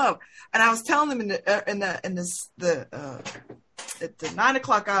love. And I was telling them at the 9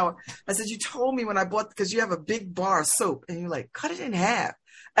 o'clock hour, I said, you told me when I bought, because you have a big bar of soap, and you're like, cut it in half.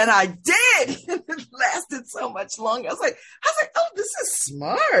 And I did. It lasted so much longer. I was like, oh, this is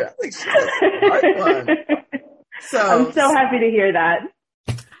smart. I think she's a smart one. So I'm so happy to hear that.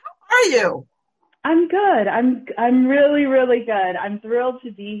 How are you? I'm good. I'm really, really good. I'm thrilled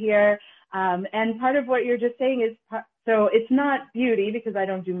to be here. And part of what you're just saying is, so it's not beauty because I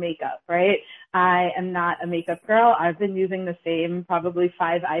don't do makeup, right? I am not a makeup girl. I've been using the same probably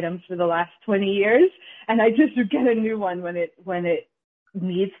 5 items for the last 20 years, and I just get a new one when it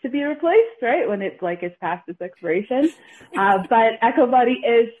needs to be replaced, right? When it's like it's past its expiration. But Echo Body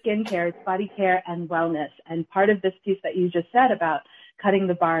is skincare, it's body care and wellness. And part of this piece that you just said about cutting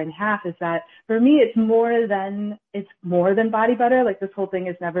the bar in half is that for me, it's more than body butter. Like, this whole thing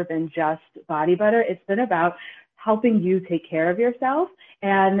has never been just body butter. It's been about helping you take care of yourself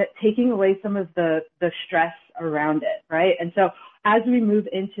and taking away some of the stress around it, right? And so as we move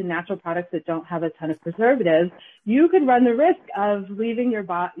into natural products that don't have a ton of preservatives, you could run the risk of leaving your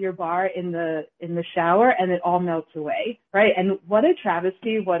bar in the shower and it all melts away, right? And what a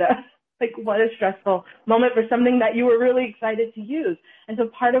travesty, what a stressful moment for something that you were really excited to use. And so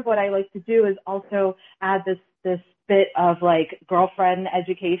part of what I like to do is also add this bit of like girlfriend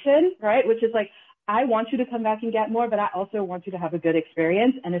education, right? Which is like, I want you to come back and get more, but I also want you to have a good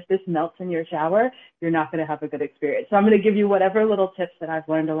experience. And if this melts in your shower, you're not going to have a good experience. So I'm going to give you whatever little tips that I've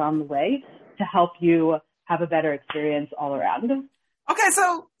learned along the way to help you have a better experience all around. Okay,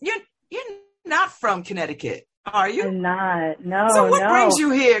 so you're not from Connecticut, are you? I'm not. No. So what brings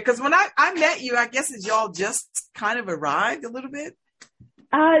you here? Because when I met you, I guess y'all just kind of arrived a little bit.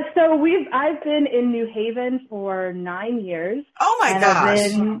 So I've been in New Haven for 9 years. Oh my gosh.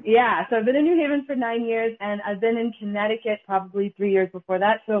 So I've been in New Haven for 9 years, and I've been in Connecticut probably 3 years before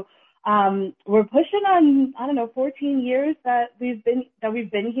that. So we're pushing on, 14 years that we've been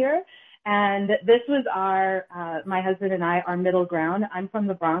here. And this was my husband and I, our middle ground. I'm from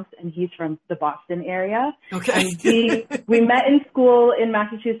the Bronx and he's from the Boston area. Okay. We met in school in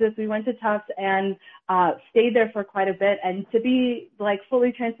Massachusetts. We went to Tufts and stayed there for quite a bit. And to be like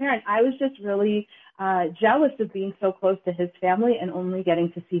fully transparent, I was just really jealous of being so close to his family and only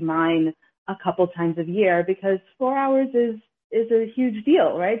getting to see mine a couple times a year, because 4 hours is a huge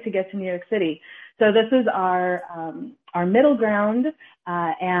deal, right, to get to New York City. So this is our middle ground,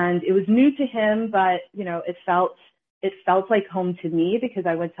 and it was new to him, but it felt like home to me because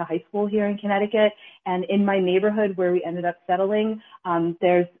I went to high school here in Connecticut, and in my neighborhood where we ended up settling,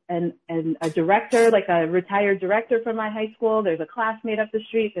 there's a director, like a retired director from my high school. There's a classmate up the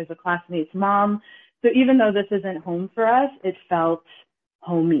street. There's a classmate's mom. So even though this isn't home for us, it felt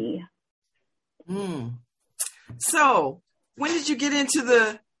homey. So when did you get into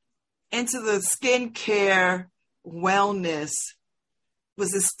the skincare wellness?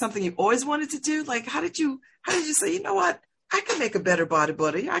 Was this something you always wanted to do? Like, how did you say, you know what, I could make a better body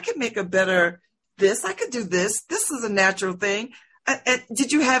butter. I could make a better this. I could do this. This is a natural thing.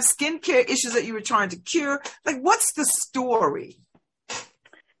 Did you have skincare issues that you were trying to cure? Like, what's the story?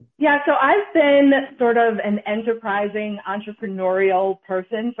 Yeah, so I've been sort of an enterprising, entrepreneurial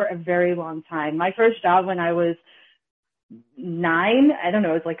person for a very long time. My first job when I was 9, it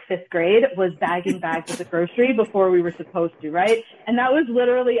was like 5th grade, was bagging bags at the grocery before we were supposed to, right? And that was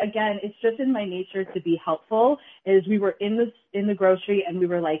literally, again, it's just in my nature to be helpful, is we were in the grocery and we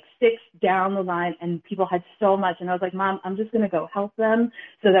were like 6 down the line and people had so much. And I was like, Mom, I'm just going to go help them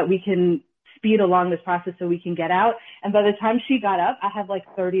so that we can speed along this process so we can get out. And by the time she got up, I had like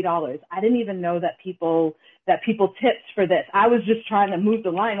 $30. I didn't even know that people tipped for this. I was just trying to move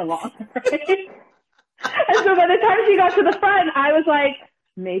the line along. Right? And so by the time she got to the front, I was like,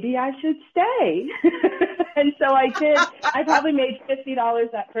 maybe I should stay. And so I did. I probably made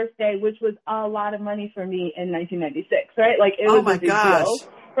 $50 that first day, which was a lot of money for me in 1996, right? Like it was a big deal,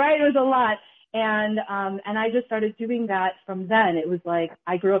 right? It was a lot. And I just started doing that from then. It was like,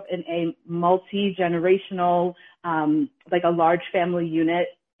 I grew up in a multi-generational, like a large family unit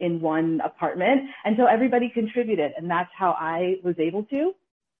in one apartment. And so everybody contributed, and that's how I was able to.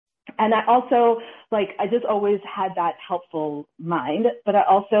 And I also, like, I just always had that helpful mind, but I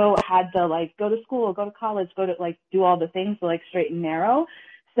also had to, like, go to school, go to college, go to, like, do all the things, like, straight and narrow.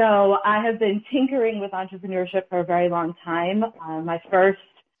 So I have been tinkering with entrepreneurship for a very long time. My first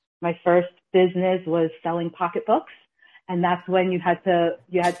business was selling pocketbooks. And that's when you had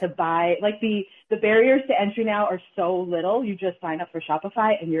to buy, like the barriers to entry now are so little. You just sign up for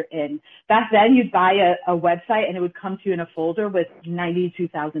Shopify and you're in. Back then you'd buy a website and it would come to you in a folder with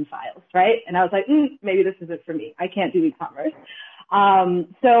 92,000 files, right? And I was like, maybe this isn't for me. I can't do e-commerce.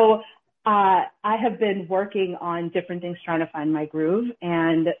 So I have been working on different things, trying to find my groove.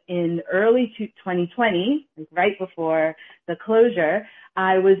 And in early 2020, like right before the closure,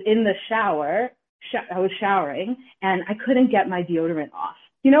 I was in the shower. I was showering and I couldn't get my deodorant off.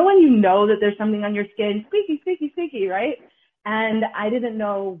 You know, when you know that there's something on your skin, squeaky, squeaky, squeaky, right? And I didn't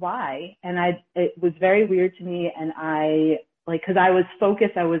know why. And it was very weird to me. And cause I was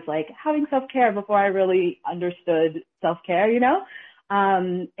focused, I was like having self-care before I really understood self-care, you know?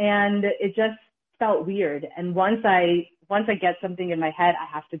 And it just felt weird. And once I get something in my head, I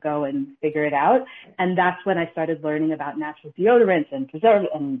have to go and figure it out. And that's when I started learning about natural deodorants and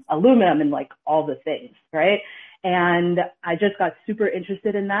preservatives and aluminum and like all the things, right? And I just got super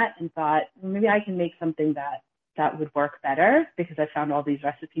interested in that and thought, well, maybe I can make something that would work better because I found all these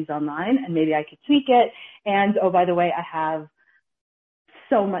recipes online and maybe I could tweak it. And, oh, by the way, I have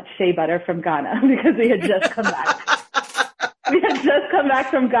so much shea butter from Ghana because we had just come back. We had just come back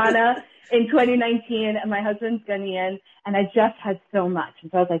from Ghana in 2019, and my husband's Ghanaian, and I just had so much.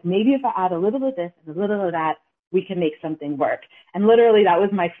 And so I was like, maybe if I add a little of this and a little of that, we can make something work. And literally that was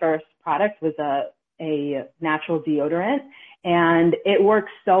my first product, was a natural deodorant, and it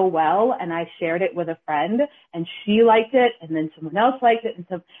worked so well. And I shared it with a friend and she liked it, and then someone else liked it.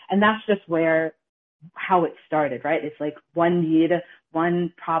 And that's just how it started, right? It's like one need,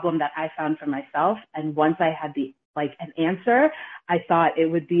 one problem that I found for myself. And once I had an answer, I thought it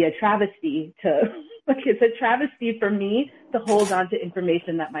would be a travesty it's a travesty for me to hold on to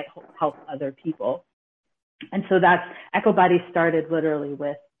information that might help other people. And so EcoBody started literally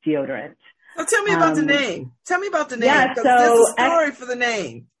with deodorant. So tell me about the name. Tell me about the name. Yeah, so there's a story for the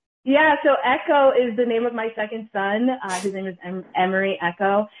name. Yeah, so Echo is the name of my second son. His name is Emery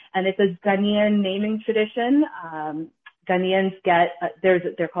Echo, and it's a Ghanaian naming tradition. Ghanaians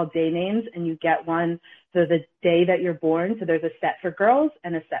they're called day names, and you get one so the day that you're born. So there's a set for girls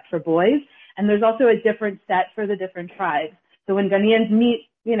and a set for boys. And there's also a different set for the different tribes. So when Ghanaians meet,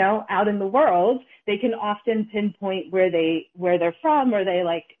 you know, out in the world, they can often pinpoint where they're from, or they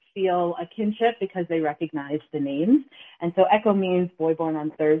like feel a kinship because they recognize the names. And so Echo means boy born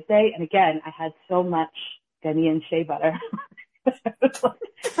on Thursday. And again, I had so much Ghanaian shea butter.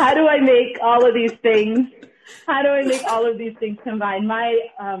 How do I make all of these things? How do I make all of these things combine?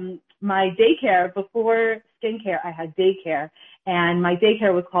 My daycare, before skincare, I had daycare, and my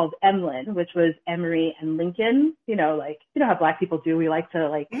daycare was called Emlyn, which was Emery and Lincoln. You know how Black people do. We like to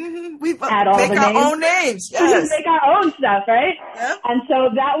we add all the names. Make our own names. Yes. We just make our own stuff, right? Yep. And so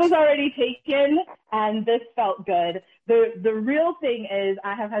that was already taken, and this felt good. The real thing is,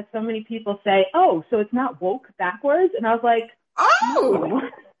 I have had so many people say, "Oh, so it's not woke backwards," and I was like, "Oh."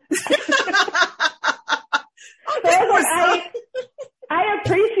 I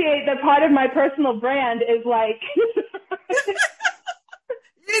appreciate that part of my personal brand is like. You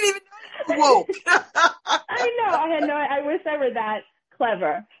didn't even know. Whoa. I know. I wish I were that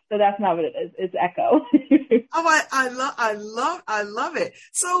clever. So that's not what it is. It's Echo. Oh, I love it.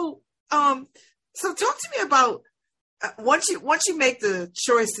 So talk to me about once you make the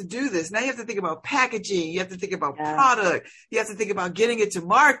choice to do this. Now you have to think about packaging. You have to think about product. You have to think about getting it to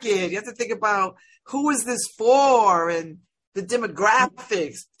market. You have to think about who is this for and the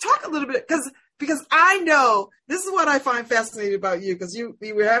demographics. Talk a little bit because I know this is what I find fascinating about you, because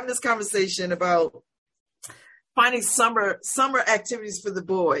we were having this conversation about finding summer activities for the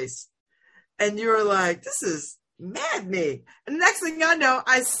boys. And you were like, this is maddening. And the next thing I know,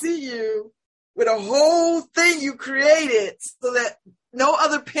 I see you with a whole thing you created so that no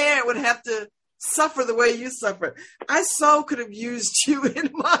other parent would have to suffer the way you suffered. I so could have used you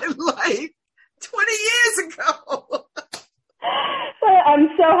in my life 20 years ago. I'm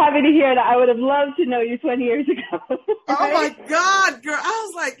so happy to hear that. I would have loved to know you 20 years ago. Right? Oh my God, girl. I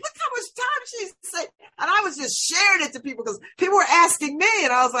was like, look how much time she said. And I was just sharing it to people because people were asking me.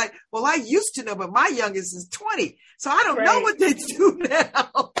 And I was like, well, I used to know, but my youngest is 20. So I don't know what they do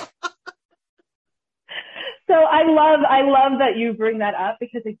now. So I love that you bring that up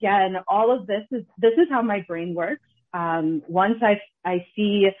because again, all of this is how my brain works. Once I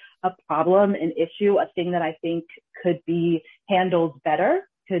see a problem, an issue, a thing that I think could be handled better,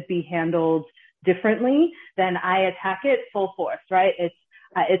 could be handled differently, then I attack it full force, right?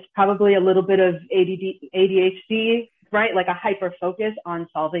 It's probably a little bit of ADHD, right? Like a hyper focus on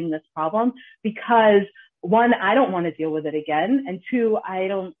solving this problem because one, I don't want to deal with it again. And two, I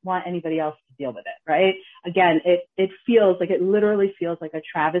don't want anybody else to deal with it, right? Again, it literally feels like a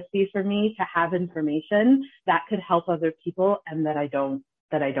travesty for me to have information that could help other people and that I don't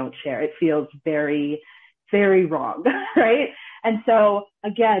share. It feels very, very wrong, right? And so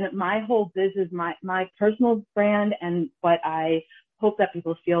again, my whole business, my personal brand and what I hope that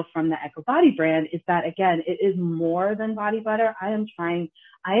people feel from the Echo Body brand is that again, it is more than body butter. I am trying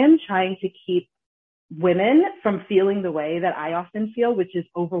to keep women from feeling the way that I often feel, which is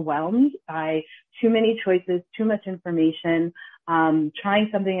overwhelmed by too many choices, too much information, trying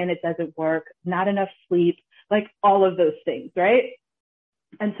something and it doesn't work, not enough sleep, like all of those things, right?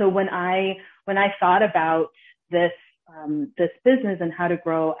 And so when I thought about this business and how to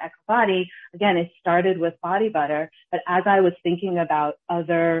grow Echo Body, again, it started with body butter, but as I was thinking about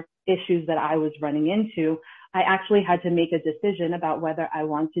other issues that I was running into, I actually had to make a decision about whether I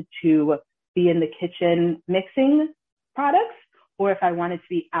wanted to be in the kitchen mixing products or if I wanted to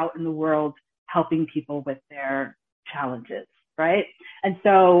be out in the world helping people with their challenges, right? And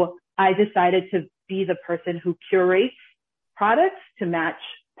so I decided to be the person who curates products to match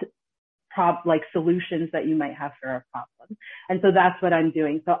solutions that you might have for a problem. And so that's what I'm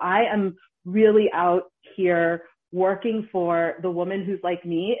doing. So I am really out here working for the woman who's like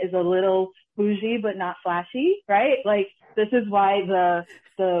me, is a little bougie but not flashy, right? Like this is why the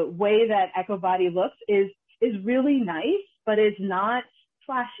way that Echo Body looks is really nice, but it's not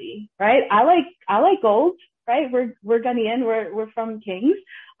flashy, right? I like gold, right? We're Ghanaian, we're from Kings,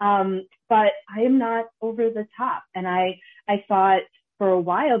 but I am not over the top. And I thought for a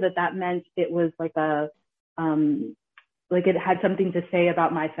while that meant it was like like it had something to say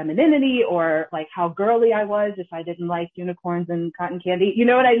about my femininity or like how girly I was if I didn't like unicorns and cotton candy, you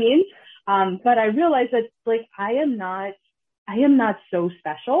know what I mean? But I realized that like I am not so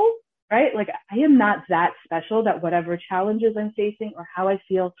special, right? Like I am not that special that whatever challenges I'm facing or how I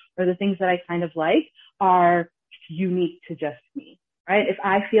feel or the things that I kind of like are unique to just me, right? If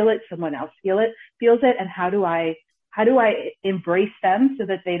I feel it, someone else feels it. And how do I embrace them so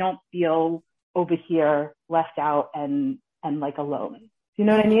that they don't feel over here left out and like alone? You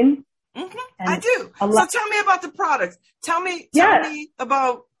know what I mean? Mm-hmm. I do. So tell me about the products. Tell me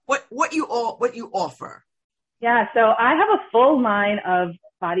about what you offer. Yeah. So I have a full line of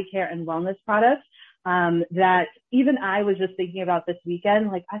body care and wellness products that even I was just thinking about this weekend.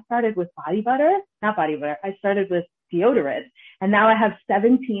 Like I started with not body butter. I started with deodorant and now I have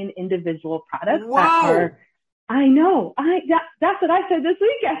 17 individual products. Wow. That are, I know. That's what I said this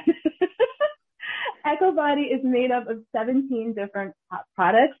weekend. Echo Body is made up of 17 different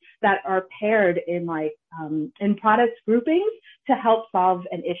products that are paired in in product groupings to help solve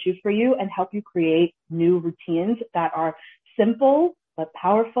an issue for you and help you create new routines that are simple but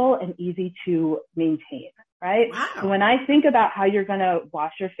powerful and easy to maintain, right? Wow. So when I think about how you're going to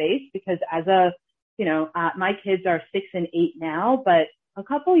wash your face, because as my kids are 6 and 8 now, but a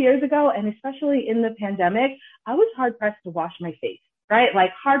couple years ago, and especially in the pandemic, I was hard pressed to wash my face, right?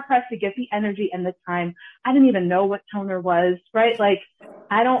 Like hard pressed to get the energy and the time. I didn't even know what toner was, right? Like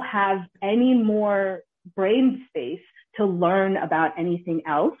I don't have any more brain space to learn about anything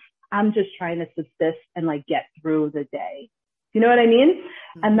else. I'm just trying to subsist and like get through the day. You know what I mean?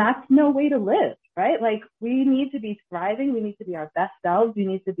 Mm-hmm. And that's no way to live, right? Like we need to be thriving. We need to be our best selves. We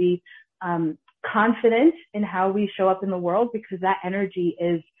need to be confident in how we show up in the world because that energy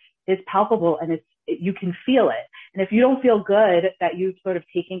is palpable and you can feel it. And if you don't feel good that you've sort of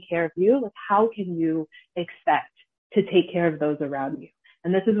taken care of you, like how can you expect to take care of those around you?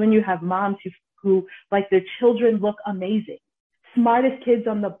 And this is when you have moms who like their children look amazing, smartest kids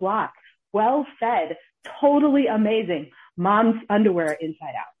on the block, well fed, totally amazing. Mom's underwear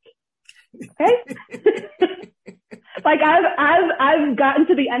inside out. Okay. Like I've gotten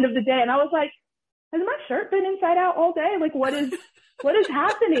to the end of the day and I was like, has my shirt been inside out all day? Like what is what is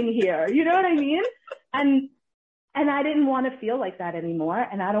happening here? You know what I mean? And I didn't want to feel like that anymore.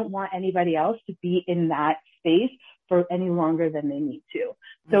 And I don't want anybody else to be in that space for any longer than they need to.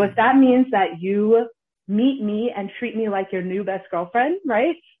 So if that means that you meet me and treat me like your new best girlfriend,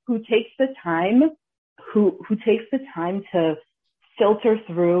 right? Who takes the time to filter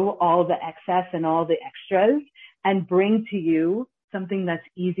through all the excess and all the extras and bring to you something that's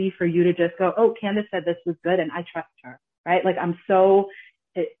easy for you to just go, oh, Candace said this was good and I trust her, right? Like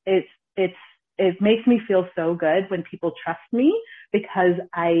it makes me feel so good when people trust me, because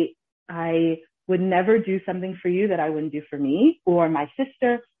I would never do something for you that I wouldn't do for me or my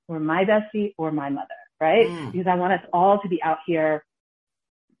sister or my bestie or my mother, right? Because I want us all to be out here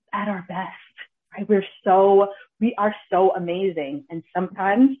at our best, right? We are so amazing. And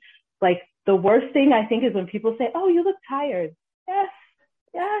sometimes, like, the worst thing I think is when people say, oh, you look tired. Yes.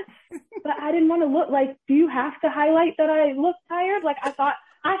 But I didn't want to look like, do you have to highlight that I look tired? Like, I thought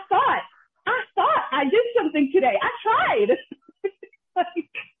I did something today. I tried. Like,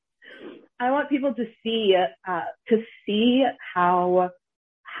 I want people to see how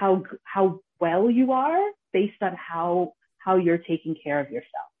well you are based on how you're taking care of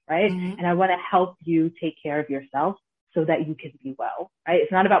yourself, right? And I want to help you take care of yourself so that you can be well, right?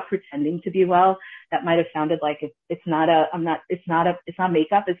 It's not about pretending to be well. That might have sounded like it's not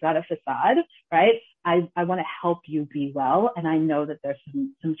makeup. It's not a facade, right? I want to help you be well. And I know that there's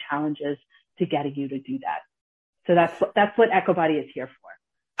some challenges to getting you to do that. So that's what EchoBody is here for.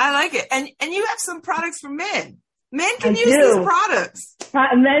 I like it. And you have some products for men. Men can use these products.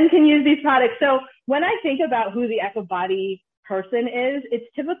 Men can use these products. So when I think about who the EchoBody person is, it's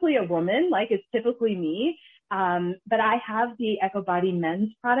typically a woman, like it's typically me. But I have the EchoBody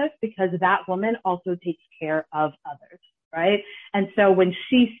men's product because that woman also takes care of others, right? And so when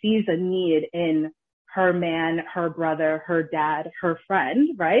she sees a need in her man, her brother, her dad, her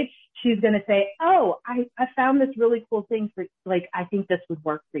friend, right? She's going to say, oh, I found this really cool thing for, like, I think this would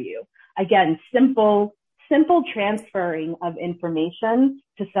work for you. Again, simple transferring of information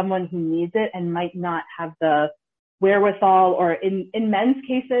to someone who needs it and might not have the wherewithal, or in men's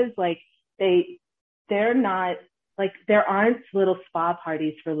cases, like they're not, like, there aren't little spa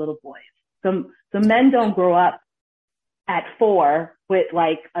parties for little boys. So men don't grow up at 4 with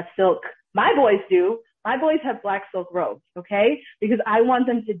like a silk. My boys do. My boys have black silk robes, okay? Because I want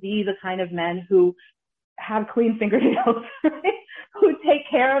them to be the kind of men who have clean fingernails, right? Who take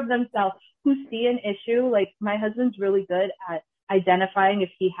care of themselves, who see an issue. Like, my husband's really good at identifying if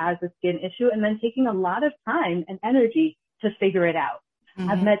he has a skin issue and then taking a lot of time and energy to figure it out.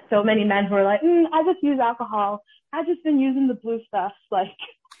 I've met so many men who are like, I just use alcohol. I've just been using the blue stuff, like,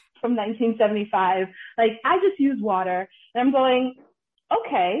 from 1975. Like, I just use water. And I'm going,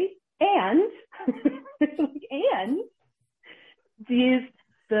 okay, and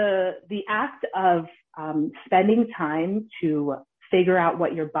the act of spending time to figure out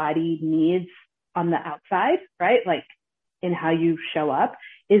what your body needs on the outside, right? Like, in how you show up,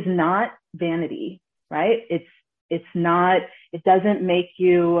 is not vanity, right? It's not, it doesn't make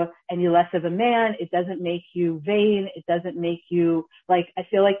you any less of a man. It doesn't make you vain. It doesn't make you, like, I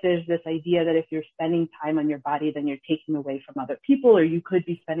feel like there's this idea that if you're spending time on your body, then you're taking away from other people, or you could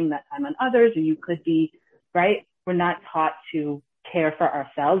be spending that time on others, or you could be, right? We're not taught to care for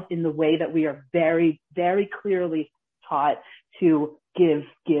ourselves in the way that we are very, very clearly taught to give,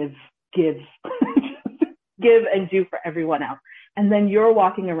 give and do for everyone else. And then you're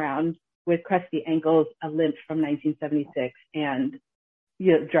walking around with crusty ankles, a limp from 1976, and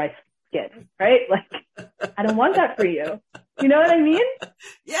dry skin, right? Like, I don't want that for you. You know what I mean?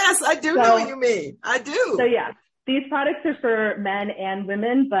 Yes, I do know what you mean. I do. So yeah, these products are for men and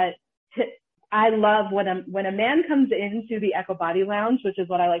women, but I love when a man comes into the EchoBody Lounge, which is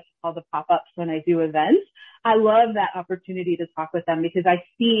what I like to call the pop-ups when I do events. I love that opportunity to talk with them because I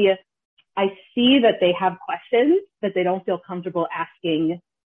see that they have questions that they don't feel comfortable asking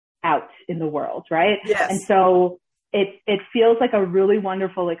out in the world, right? Yes. And so it feels like a really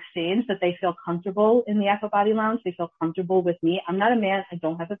wonderful exchange that they feel comfortable in the EchoBody Lounge. They feel comfortable with me. I'm not a man. I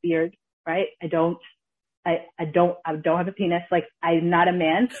don't have a beard, right? I don't have a penis. Like, I'm not a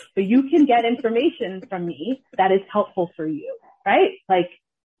man, but you can get information from me that is helpful for you, right? Like,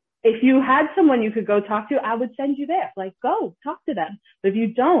 if you had someone you could go talk to, I would send you there. Like, go talk to them. But if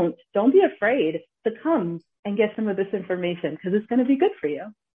you don't be afraid to come and get some of this information because it's going to be good for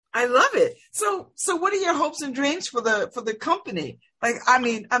you. I love it. So what are your hopes and dreams for the company? Like, I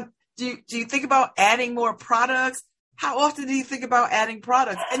mean, do you think about adding more products? How often do you think about adding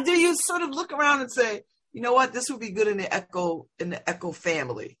products? And do you sort of look around and say, you know what, this would be good in the Echo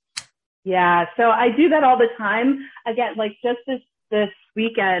family? Yeah. So I do that all the time. Again, like, just this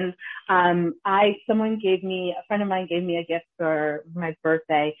weekend, a friend of mine gave me a gift for my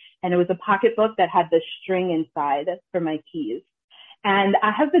birthday, and it was a pocketbook that had the string inside for my keys. And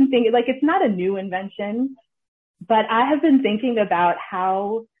I have been thinking, like, it's not a new invention, but I have been thinking about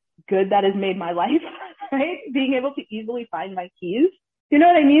how good that has made my life, right? Being able to easily find my keys. You know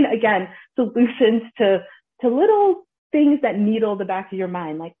what I mean? Again, solutions to little things that needle the back of your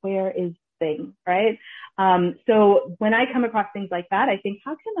mind, like, where is thing, right? So when I come across things like that, I think,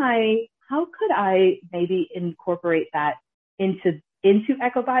 how could I maybe incorporate that into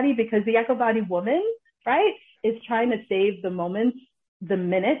EchoBody? Because the EchoBody woman, right, is trying to save the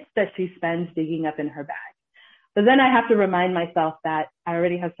minutes that she spends digging up in her bag. But then I have to remind myself that I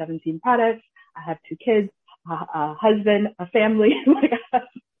already have 17 products. I have 2 kids, a husband, a family, like, I have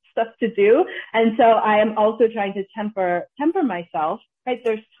stuff to do. And so I am also trying to temper myself, right?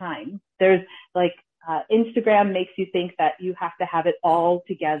 There's time. There's like, Instagram makes you think that you have to have it all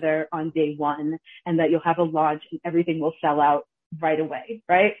together on day one and that you'll have a launch and everything will sell out right away,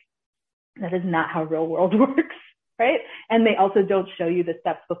 right? That is not how real world works, right? And they also don't show you the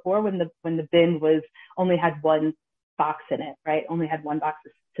steps before when the bin only had 1 box in it, right? Only had 1 box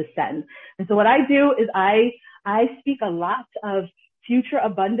to send. And so what I do is I speak a lot of future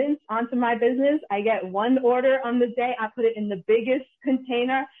abundance onto my business. I get 1 order on the day. I put it in the biggest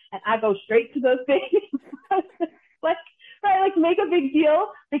container and I go straight to those things. Like make a big deal,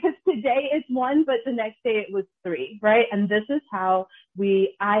 because today it's 1, but the next day it was 3, right? And this is how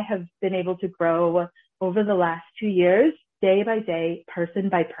I have been able to grow over the last 2 years, day by day, person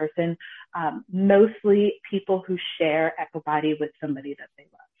by person, mostly people who share EchoBody with somebody that they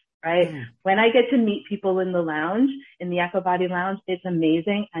love. Right? When I get to meet people in the lounge, in the EchoBody lounge, it's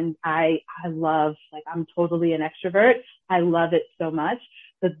amazing. And I love, like, I'm totally an extrovert. I love it so much.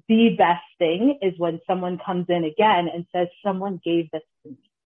 But the best thing is when someone comes in again and says, someone gave this to me,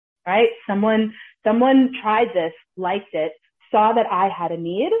 right? Someone tried this, liked it, saw that I had a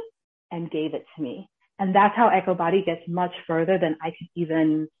need and gave it to me. And that's how EchoBody gets much further than I could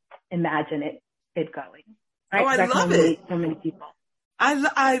even imagine it going. Right? Oh, I love it. So many people. I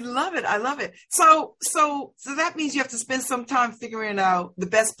love it. I love it. So that means you have to spend some time figuring out the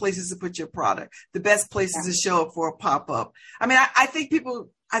best places to put your product, the best places to show up for a pop-up. I mean, I think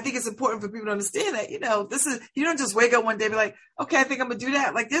it's important for people to understand that, you don't just wake up one day and be like, okay, I think I'm going to do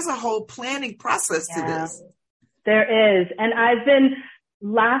that. Like, there's a whole planning process to this. There is. And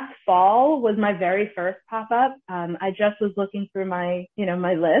last fall was my very first pop-up. I just was looking through my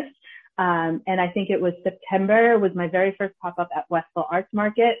list. And I think it was September was my very first pop-up at Westville Arts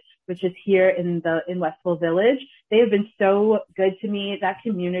Market, which is here in Westville Village. They have been so good to me. That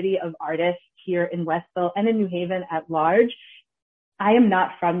community of artists here in Westville and in New Haven at large. I am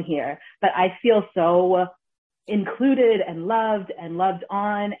not from here, but I feel so included and loved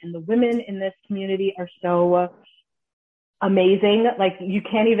on. And the women in this community are so amazing. Like, you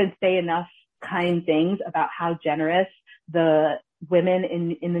can't even say enough kind things about how generous the women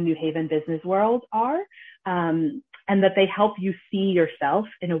in the New Haven business world are, and that they help you see yourself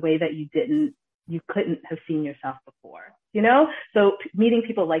in a way that you couldn't have seen yourself before, So meeting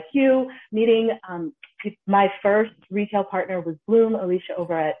people like you, my first retail partner was Bloom, Alicia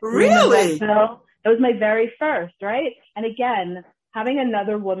over at Really? That was my very first, right? And again, having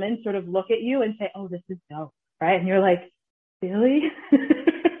another woman sort of look at you and say, oh, this is dope, right? And you're like, really?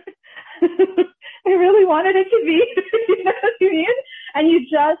 I really wanted it to be, you know what I mean? And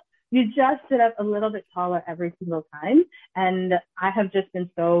you just sit up a little bit taller every single time. And I have just been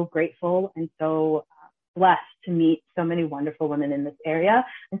so grateful and so blessed to meet so many wonderful women in this area.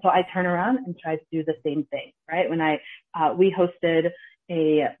 And so I turn around and try to do the same thing, right? When we hosted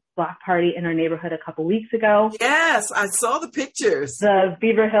a block party in our neighborhood a couple weeks ago. Yes, I saw the pictures. The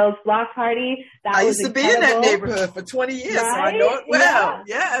Beaver Hills block party. I used to be in that neighborhood for 20 years, right? So I know it well.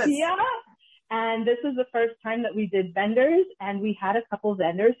 Yeah. Yes. Yeah. And this was the first time that we did vendors, and we had a couple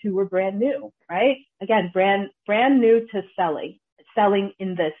vendors who were brand new, right? Again, brand new to selling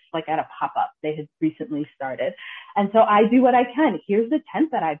in this, like at a pop-up they had recently started. And so I do what I can. Here's the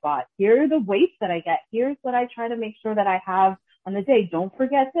tent that I bought. Here are the weights that I get. Here's what I try to make sure that I have on the day. Don't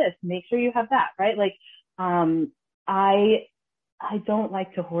forget this. Make sure you have that, right? Like, I don't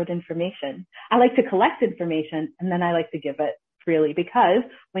like to hoard information. I like to collect information, and then I like to give it freely, because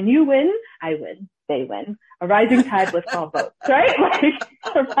when you win, I win, they win. A rising tide lifts all boats, right? Like,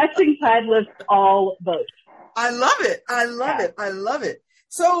 a rising tide lifts all boats. I love it. I love it.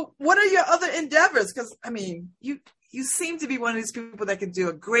 So what are your other endeavors? Because, I mean, you seem to be one of these people that can do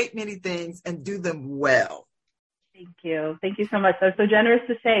a great many things and do them well. Thank you. Thank you so much. That's so generous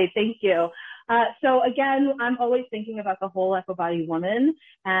to say. Thank you. So again, I'm always thinking about the whole EcoBody woman.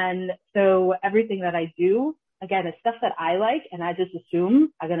 And so everything that I do, again, it's stuff that I like, and I just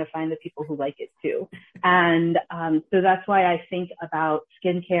assume I'm going to find the people who like it too. And so that's why I think about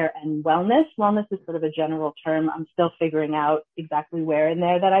skincare and wellness. Wellness is sort of a general term. I'm still figuring out exactly where in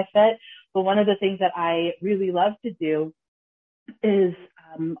there that I fit. But one of the things that I really love to do is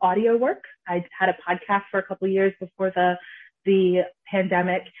audio work. I had a podcast for a couple of years before the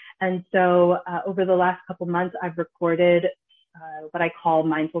pandemic. And so over the last couple of months, I've recorded what I call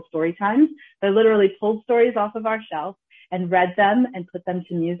mindful story times. I literally pulled stories off of our shelf and read them and put them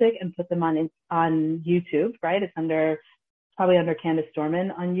to music and put them on YouTube, right? It's probably under Candace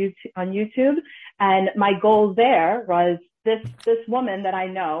Dorman on YouTube. And my goal there was this woman that I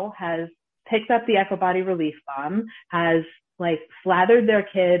know has picked up the EcoBody Relief Balm, has like slathered their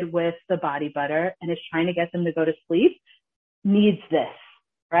kid with the body butter and is trying to get them to go to sleep, needs this,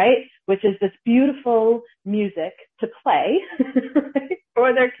 right? Which is this beautiful music to play right,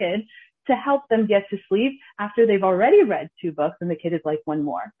 for their kid to help them get to sleep after they've already read 2 books and the kid is like, 1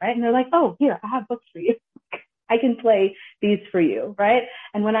 more, right? And they're like, oh, here, I have books for you. I can play these for you, right?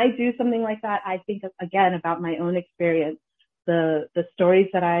 And when I do something like that, I think again about my own experience. The stories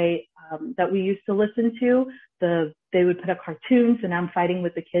that we used to listen to, they would put up cartoons, and I'm fighting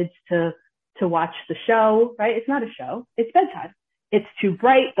with the kids to watch the show, right? It's not a show. It's bedtime. It's too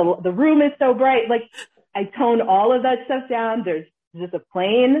bright. The room is so bright. Like I tone all of that stuff down. There's just a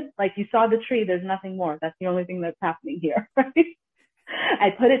plane. Like you saw the tree. There's nothing more. That's the only thing that's happening here, right?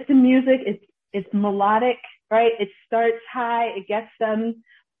 I put it to music. It's melodic, right? It starts high. It gets them.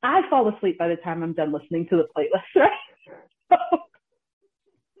 I fall asleep by the time I'm done listening to the playlist, right?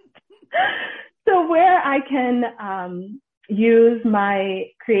 So where I can use my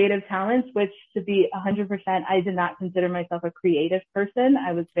creative talents, which to be 100%, I did not consider myself a creative person.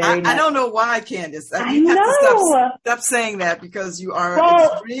 I was very I don't know why, Candace. I you have know. to stop saying that because you are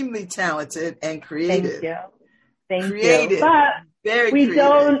extremely talented and creative. Thank creative, you. But very we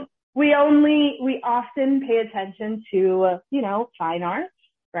creative. We often pay attention to, fine art,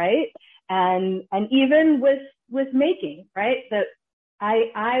 right? And even with making, right? That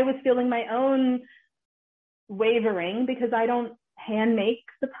I was feeling my own wavering because I don't hand make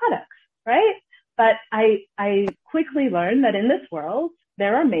the products, right? But I quickly learned that in this world,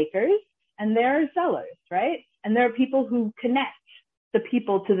 there are makers and there are sellers, right? And there are people who connect the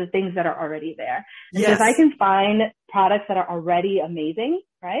people to the things that are already there. And so if I can find products that are already amazing,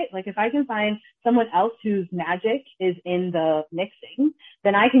 right? Like if I can find someone else whose magic is in the mixing,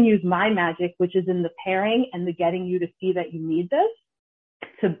 then I can use my magic, which is in the pairing and the getting you to see that you need this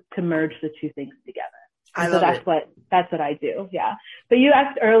to merge the 2 things together. That's what I do. Yeah. But you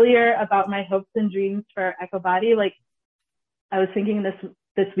asked earlier about my hopes and dreams for EcoBody. Like I was thinking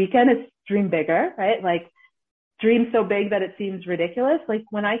this weekend, it's dream bigger, right? Like dream so big that it seems ridiculous. Like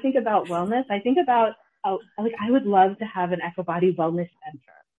when I think about wellness, I think about, I would love to have an EcoBody wellness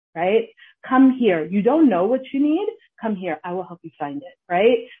center, right? Come here. You don't know what you need. Come here. I will help you find it,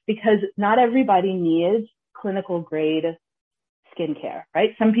 right? Because not everybody needs clinical grade skincare, right?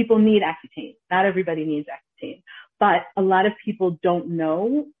 Some people need Accutane. Not everybody needs Accutane, but a lot of people don't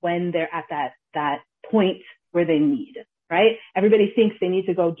know when they're at that point where they need, right? Everybody thinks they need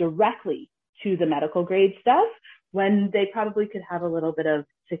to go directly to the medical grade stuff when they probably could have a little bit of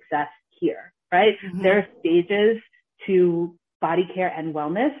success here, right? Mm-hmm. There are stages to body care and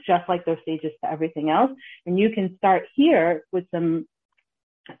wellness, just like there are stages to everything else. And you can start here with some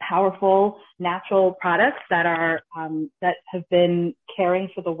powerful natural products that are that have been caring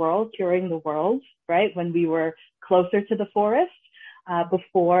for the world, curing the world, right? When we were closer to the forest,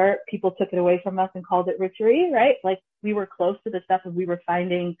 before people took it away from us and called it witchery, right? Like we were close to the stuff and we were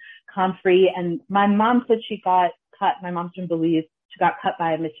finding comfrey. And my mom said she got cut. My mom's from Belize. She got cut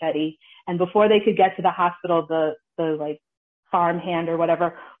by a machete. And before they could get to the hospital, the like farm hand or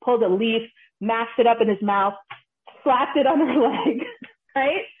whatever pulled a leaf, mashed it up in his mouth, slapped it on her leg.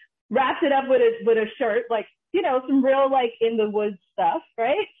 Right? Wrapped it up with a shirt, like, some real like in the woods stuff,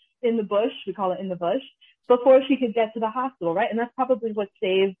 right? In the bush, we call it in the bush, before she could get to the hospital, right? And that's probably what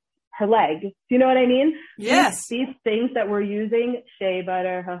saved her leg. Do you know what I mean? Yes. These things that we're using, shea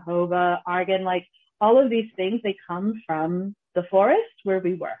butter, jojoba, argan, like all of these things, they come from the forest where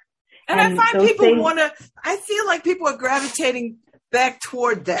we were. And I find people I feel like people are gravitating back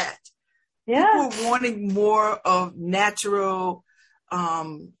toward that. Yeah. People are wanting more of natural,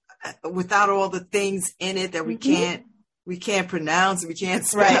 without all the things in it that we can't pronounce, we can't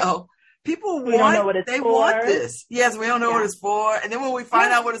spell. Right. People want this. Yes, we don't know what it's for. And then when we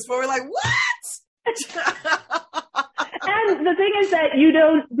find out what it's for, we're like, what? And the thing is that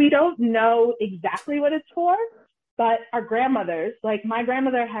we don't know exactly what it's for, but our grandmothers, like my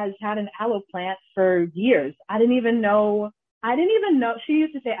grandmother has had an aloe plant for years. I didn't even know. She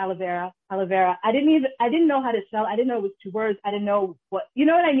used to say aloe vera. I didn't know how to spell. I didn't know it was 2 words. I didn't know what, you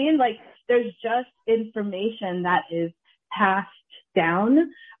know what I mean? Like there's just information that is passed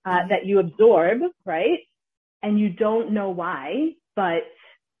down, that you absorb, right? And you don't know why, but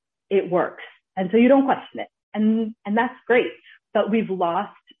it works. And so you don't question it. And that's great. But we've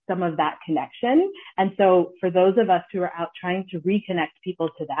lost some of that connection. And so for those of us who are out trying to reconnect people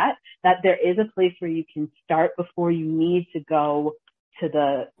to that there is a place where you can start before you need to go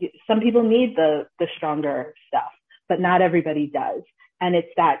to some people need the stronger stuff, but not everybody does. And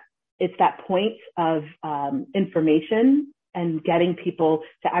it's that point of information and getting people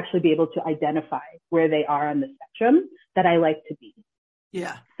to actually be able to identify where they are on the spectrum that I like to be.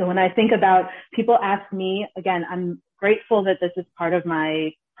 Yeah. So when I think about people ask me, again, I'm grateful that this is part of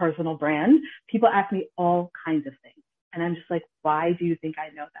my personal brand. People ask me all kinds of things. And I'm just like, why do you think I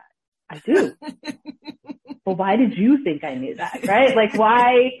know that? I do. Well, why did you think I knew that? Right? Like,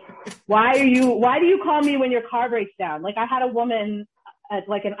 why do you call me when your car breaks down? Like I had a woman,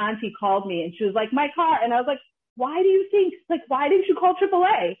 like an auntie called me and she was like, my car. And I was like, why do you think, like, why didn't you call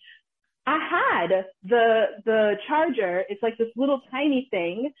AAA? I had the charger. It's like this little tiny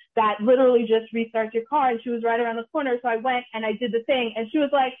thing that literally just restarts your car. And she was right around the corner. So I went and I did the thing. And she was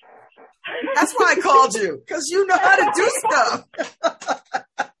like, that's why I called you, because you know how to do stuff.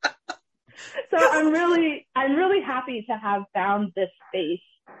 So I'm really happy to have found this space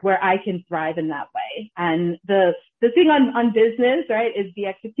where I can thrive in that way. And the thing on business, right, is the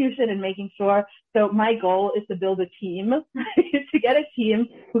execution and making sure. So my goal is to build a team, right? To get a team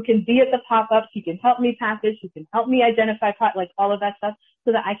who can be at the pop-ups, who can help me package, who can help me identify, like all of that stuff,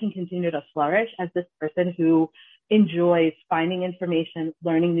 so that I can continue to flourish as this person who enjoys finding information,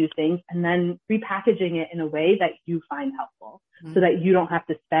 learning new things, and then repackaging it in a way that you find helpful, so that you don't have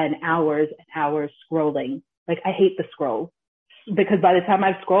to spend hours and hours scrolling. Like I hate the scroll, because by the time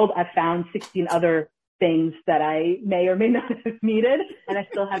I've scrolled, I've found 16 other things that I may or may not have needed, and I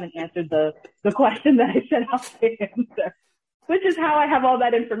still haven't answered the question that I set out to answer, which is how I have all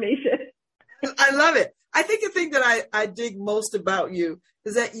that information. I love it. I think the thing that I dig most about you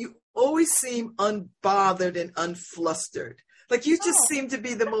is that you always seem unbothered and unflustered. Like you just seem to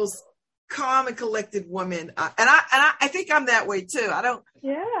be the most calm and collected woman. And I think I'm that way too.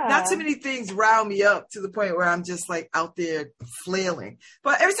 Not too many things rile me up to the point where I'm just like out there flailing.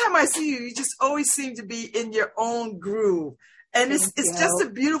 But every time I see you, you just always seem to be in your own groove. And it's just a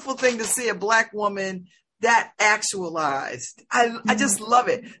beautiful thing to see a Black woman that actualized. I just love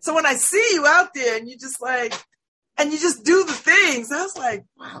it. So when I see you out there and you just like, and you just do the things, I was like,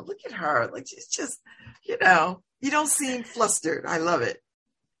 wow, look at her. Like she's just, you don't seem flustered. I love it.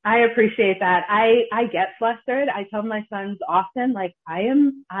 I appreciate that. I get flustered. I tell my sons often, like, I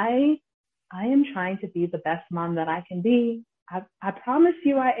am trying to be the best mom that I can be. I promise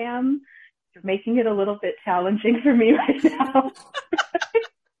you I am. You're making it a little bit challenging for me right now.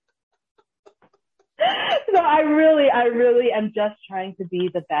 So I really am just trying to be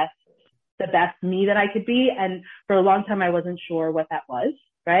the best me that I could be. And for a long time, I wasn't sure what that was,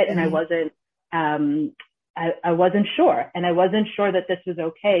 right? And I wasn't sure. And I wasn't sure that this was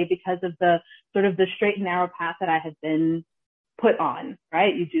okay because of the sort of the straight and narrow path that I had been put on,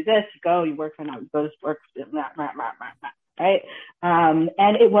 right? You do this, you go, you work for now, you go to work, right?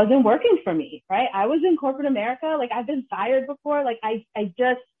 And it wasn't working for me, right? I was in corporate America. Like I've been fired before. Like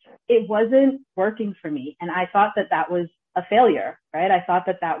it wasn't working for me. And I thought that was a failure, right? I thought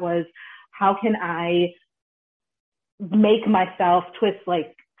that was, how can I make myself twist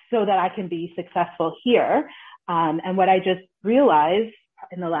like so that I can be successful here? And what I just realized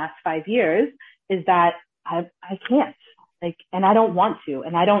in the last 5 years is that I can't, like, and I don't want to,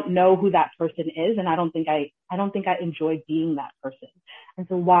 and I don't know who that person is. And I don't think I enjoy being that person. And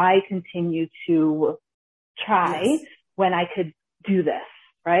so why continue to try when I could do this?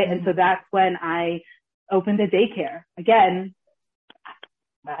 Right. And so that's when I opened a daycare. Again,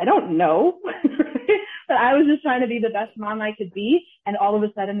 I don't know, but I was just trying to be the best mom I could be. And all of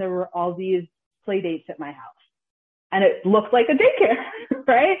a sudden there were all these play dates at my house and it looked like a daycare.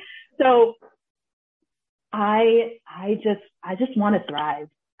 Right. So I just want to thrive.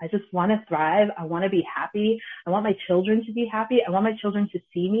 I just want to thrive. I want to be happy. I want my children to be happy. I want my children to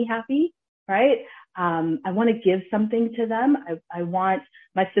see me happy. Right. I want to give something to them.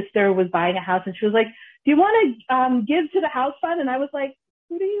 My sister was buying a house and she was like, do you want to give to the house fund? And I was like,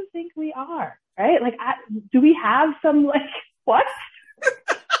 who do you think we are? Right? Like, do we have some, like, what?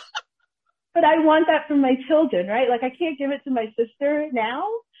 but I want that for my children, right? Like I can't give it to my sister now.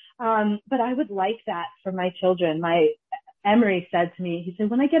 But I would like that for my children. My Emery said to me, he said,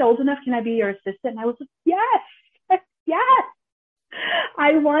 when I get old enough, can I be your assistant? And I was like, yes, yes.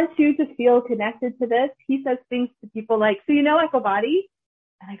 I want you to feel connected to this. He says things to people like, so you know EchoBody?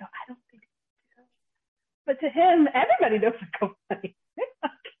 And I go, I don't think so. But to him, everybody knows EchoBody.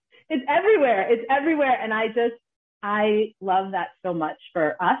 It's everywhere. It's everywhere. And I love that so much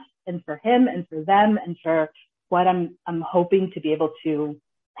for us and for him and for them and for what I'm hoping to be able to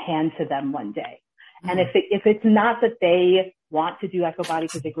hand to them one day. And if it's not that they want to do EchoBody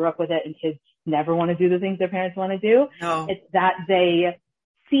because they grew up with it and kids never want to do the things their parents want to do, it's that they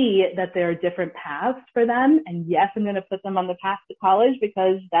see that there are different paths for them. And yes, I'm going to put them on the path to college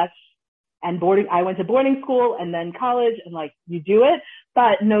because I went to boarding school and then college and like you do it,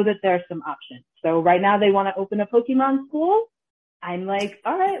 but know that there are some options. So right now they want to open a Pokemon school. I'm like,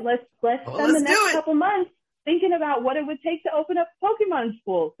 all right, let's spend the next couple months thinking about what it would take to open up Pokemon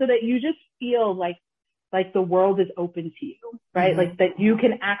school so that you just feel like the world is open to you, right? Mm-hmm. Like that you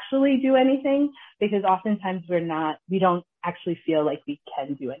can actually do anything, because oftentimes we don't actually feel like we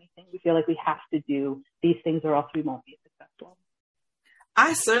can do anything. We feel like we have to do these things or else we won't be successful.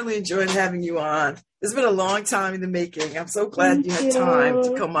 I certainly enjoyed having you on. It's been a long time in the making. I'm so glad you had time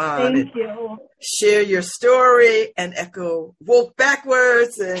to come on and share your story and walk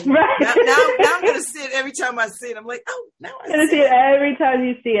backwards. And now I'm going to see it every time I see it. I'm like, oh, now I see it every time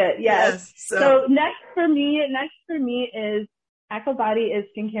you see it. Yes. So next for me is EchoBody is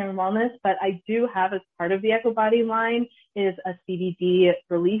skincare and wellness, but I do have as part of the EchoBody line is a CBD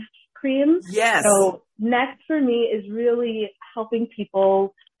relief cream. Yes. So next for me is really helping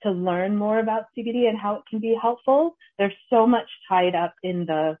people to learn more about CBD and how it can be helpful. There's so much tied up in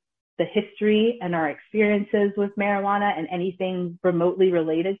the history and our experiences with marijuana and anything remotely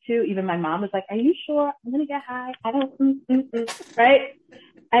related to. Even my mom was like, are you sure I'm going to get high? I don't, right?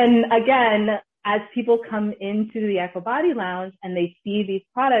 And again, as people come into the EchoBody Lounge and they see these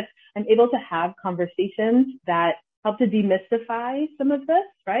products, I'm able to have conversations that help to demystify some of this,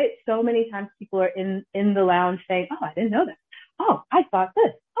 right? So many times people are in the lounge saying, oh, I didn't know that. Oh, I thought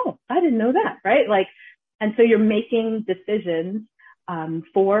this. Oh, I didn't know that, right? Like, and so you're making decisions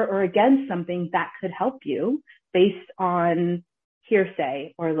for or against something that could help you based on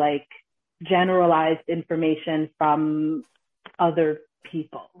hearsay or like generalized information from other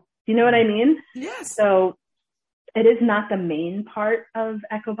people. Do you know what I mean? Yes. So it is not the main part of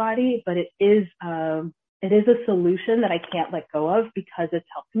EchoBody, but it is a solution that I can't let go of because it's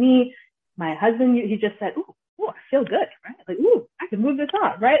helped me. My husband, he just said, ooh, I feel good, right? Like, ooh, I can move this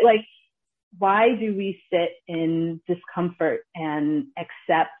on, right? Like, why do we sit in discomfort and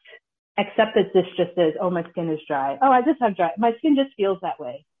accept that this just is, oh, my skin is dry. Oh, I just have dry. My skin just feels that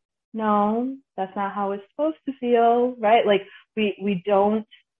way. No, that's not how it's supposed to feel, right? Like, we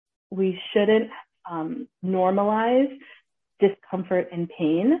shouldn't normalize discomfort and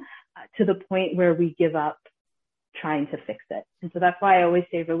pain to the point where we give up trying to fix it. And so that's why I always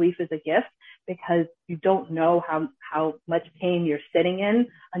say relief is a gift, because you don't know how much pain you're sitting in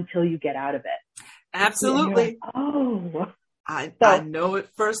until you get out of it. Absolutely. Like, oh, I know it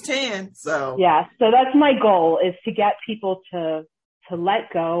firsthand. So yeah, so that's my goal, is to get people to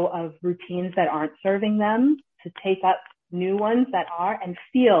let go of routines that aren't serving them, to take up new ones that are, and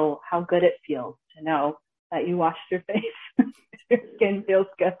feel how good it feels to know that you washed your face. Your skin feels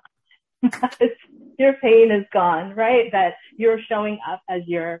good. Your pain is gone, right? That you're showing up as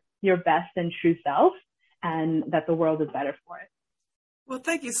your best and true self, and that the world is better for it. Well,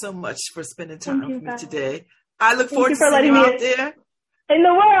 thank you so much for spending time with me today. I look forward to seeing you out there. In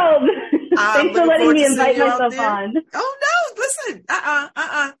the world. Thanks for letting me invite myself on. Oh, no, listen.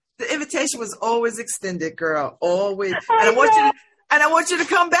 The invitation was always extended, girl. Always. And I want you to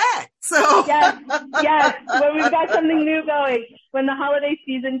come back. So yes. Well, we've got something new going. When the holiday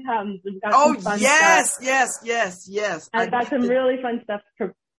season comes, we've got some fun stuff. Yes. I've got some really fun stuff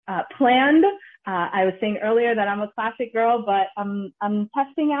planned. I was saying earlier that I'm a classic girl, but I'm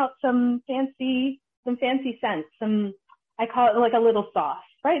testing out some fancy scents. I call it like a little sauce,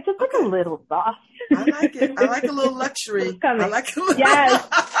 right? Just like a little sauce. I like it. I like a little luxury. I like a little.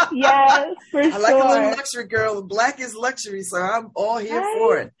 Yes, for sure. I like a little luxury, girl. Black is luxury, so I'm all here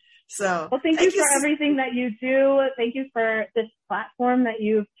for it. So, well, thank you for everything that you do. Thank you for this platform that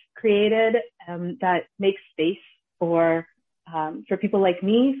you've created that makes space for people like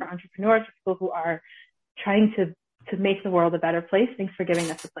me, for entrepreneurs, for people who are trying to make the world a better place. Thanks for giving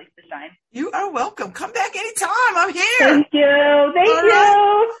us a place to shine. You are welcome. Come back anytime. I'm here. Thank you. Thank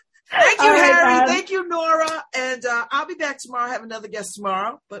you. Thank you, All right, Harry. Babz. Thank you, Nora. And I'll be back tomorrow. I have another guest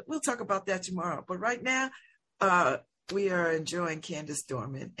tomorrow, but we'll talk about that tomorrow. But right now, we are enjoying Candace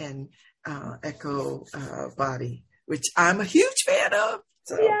Dorman and Echo Body, which I'm a huge fan of.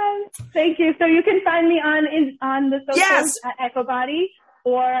 So. Yes, thank you. So you can find me on the socials at Echo Body,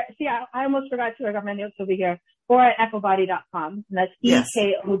 or I almost forgot to. I got my notes over here. Or at echobody.com. And that's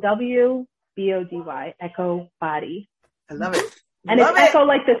EKOWBODY, Echo Body. I love it. And it's echo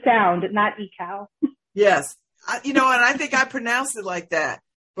like the sound, not ecal. Yes. And I think I pronounced it like that.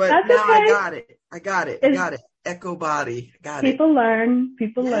 But That's now okay. I got it. Echo Body. Got it. People learn.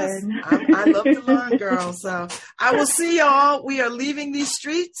 I love to learn, girl. So I will see y'all. We are leaving these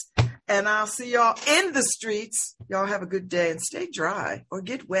streets, and I'll see y'all in the streets. Y'all have a good day and stay dry or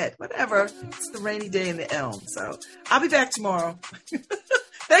get wet, whatever. It's the rainy day in the Elm. So I'll be back tomorrow.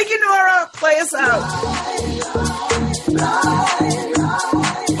 Thank you, Nora. Play us out.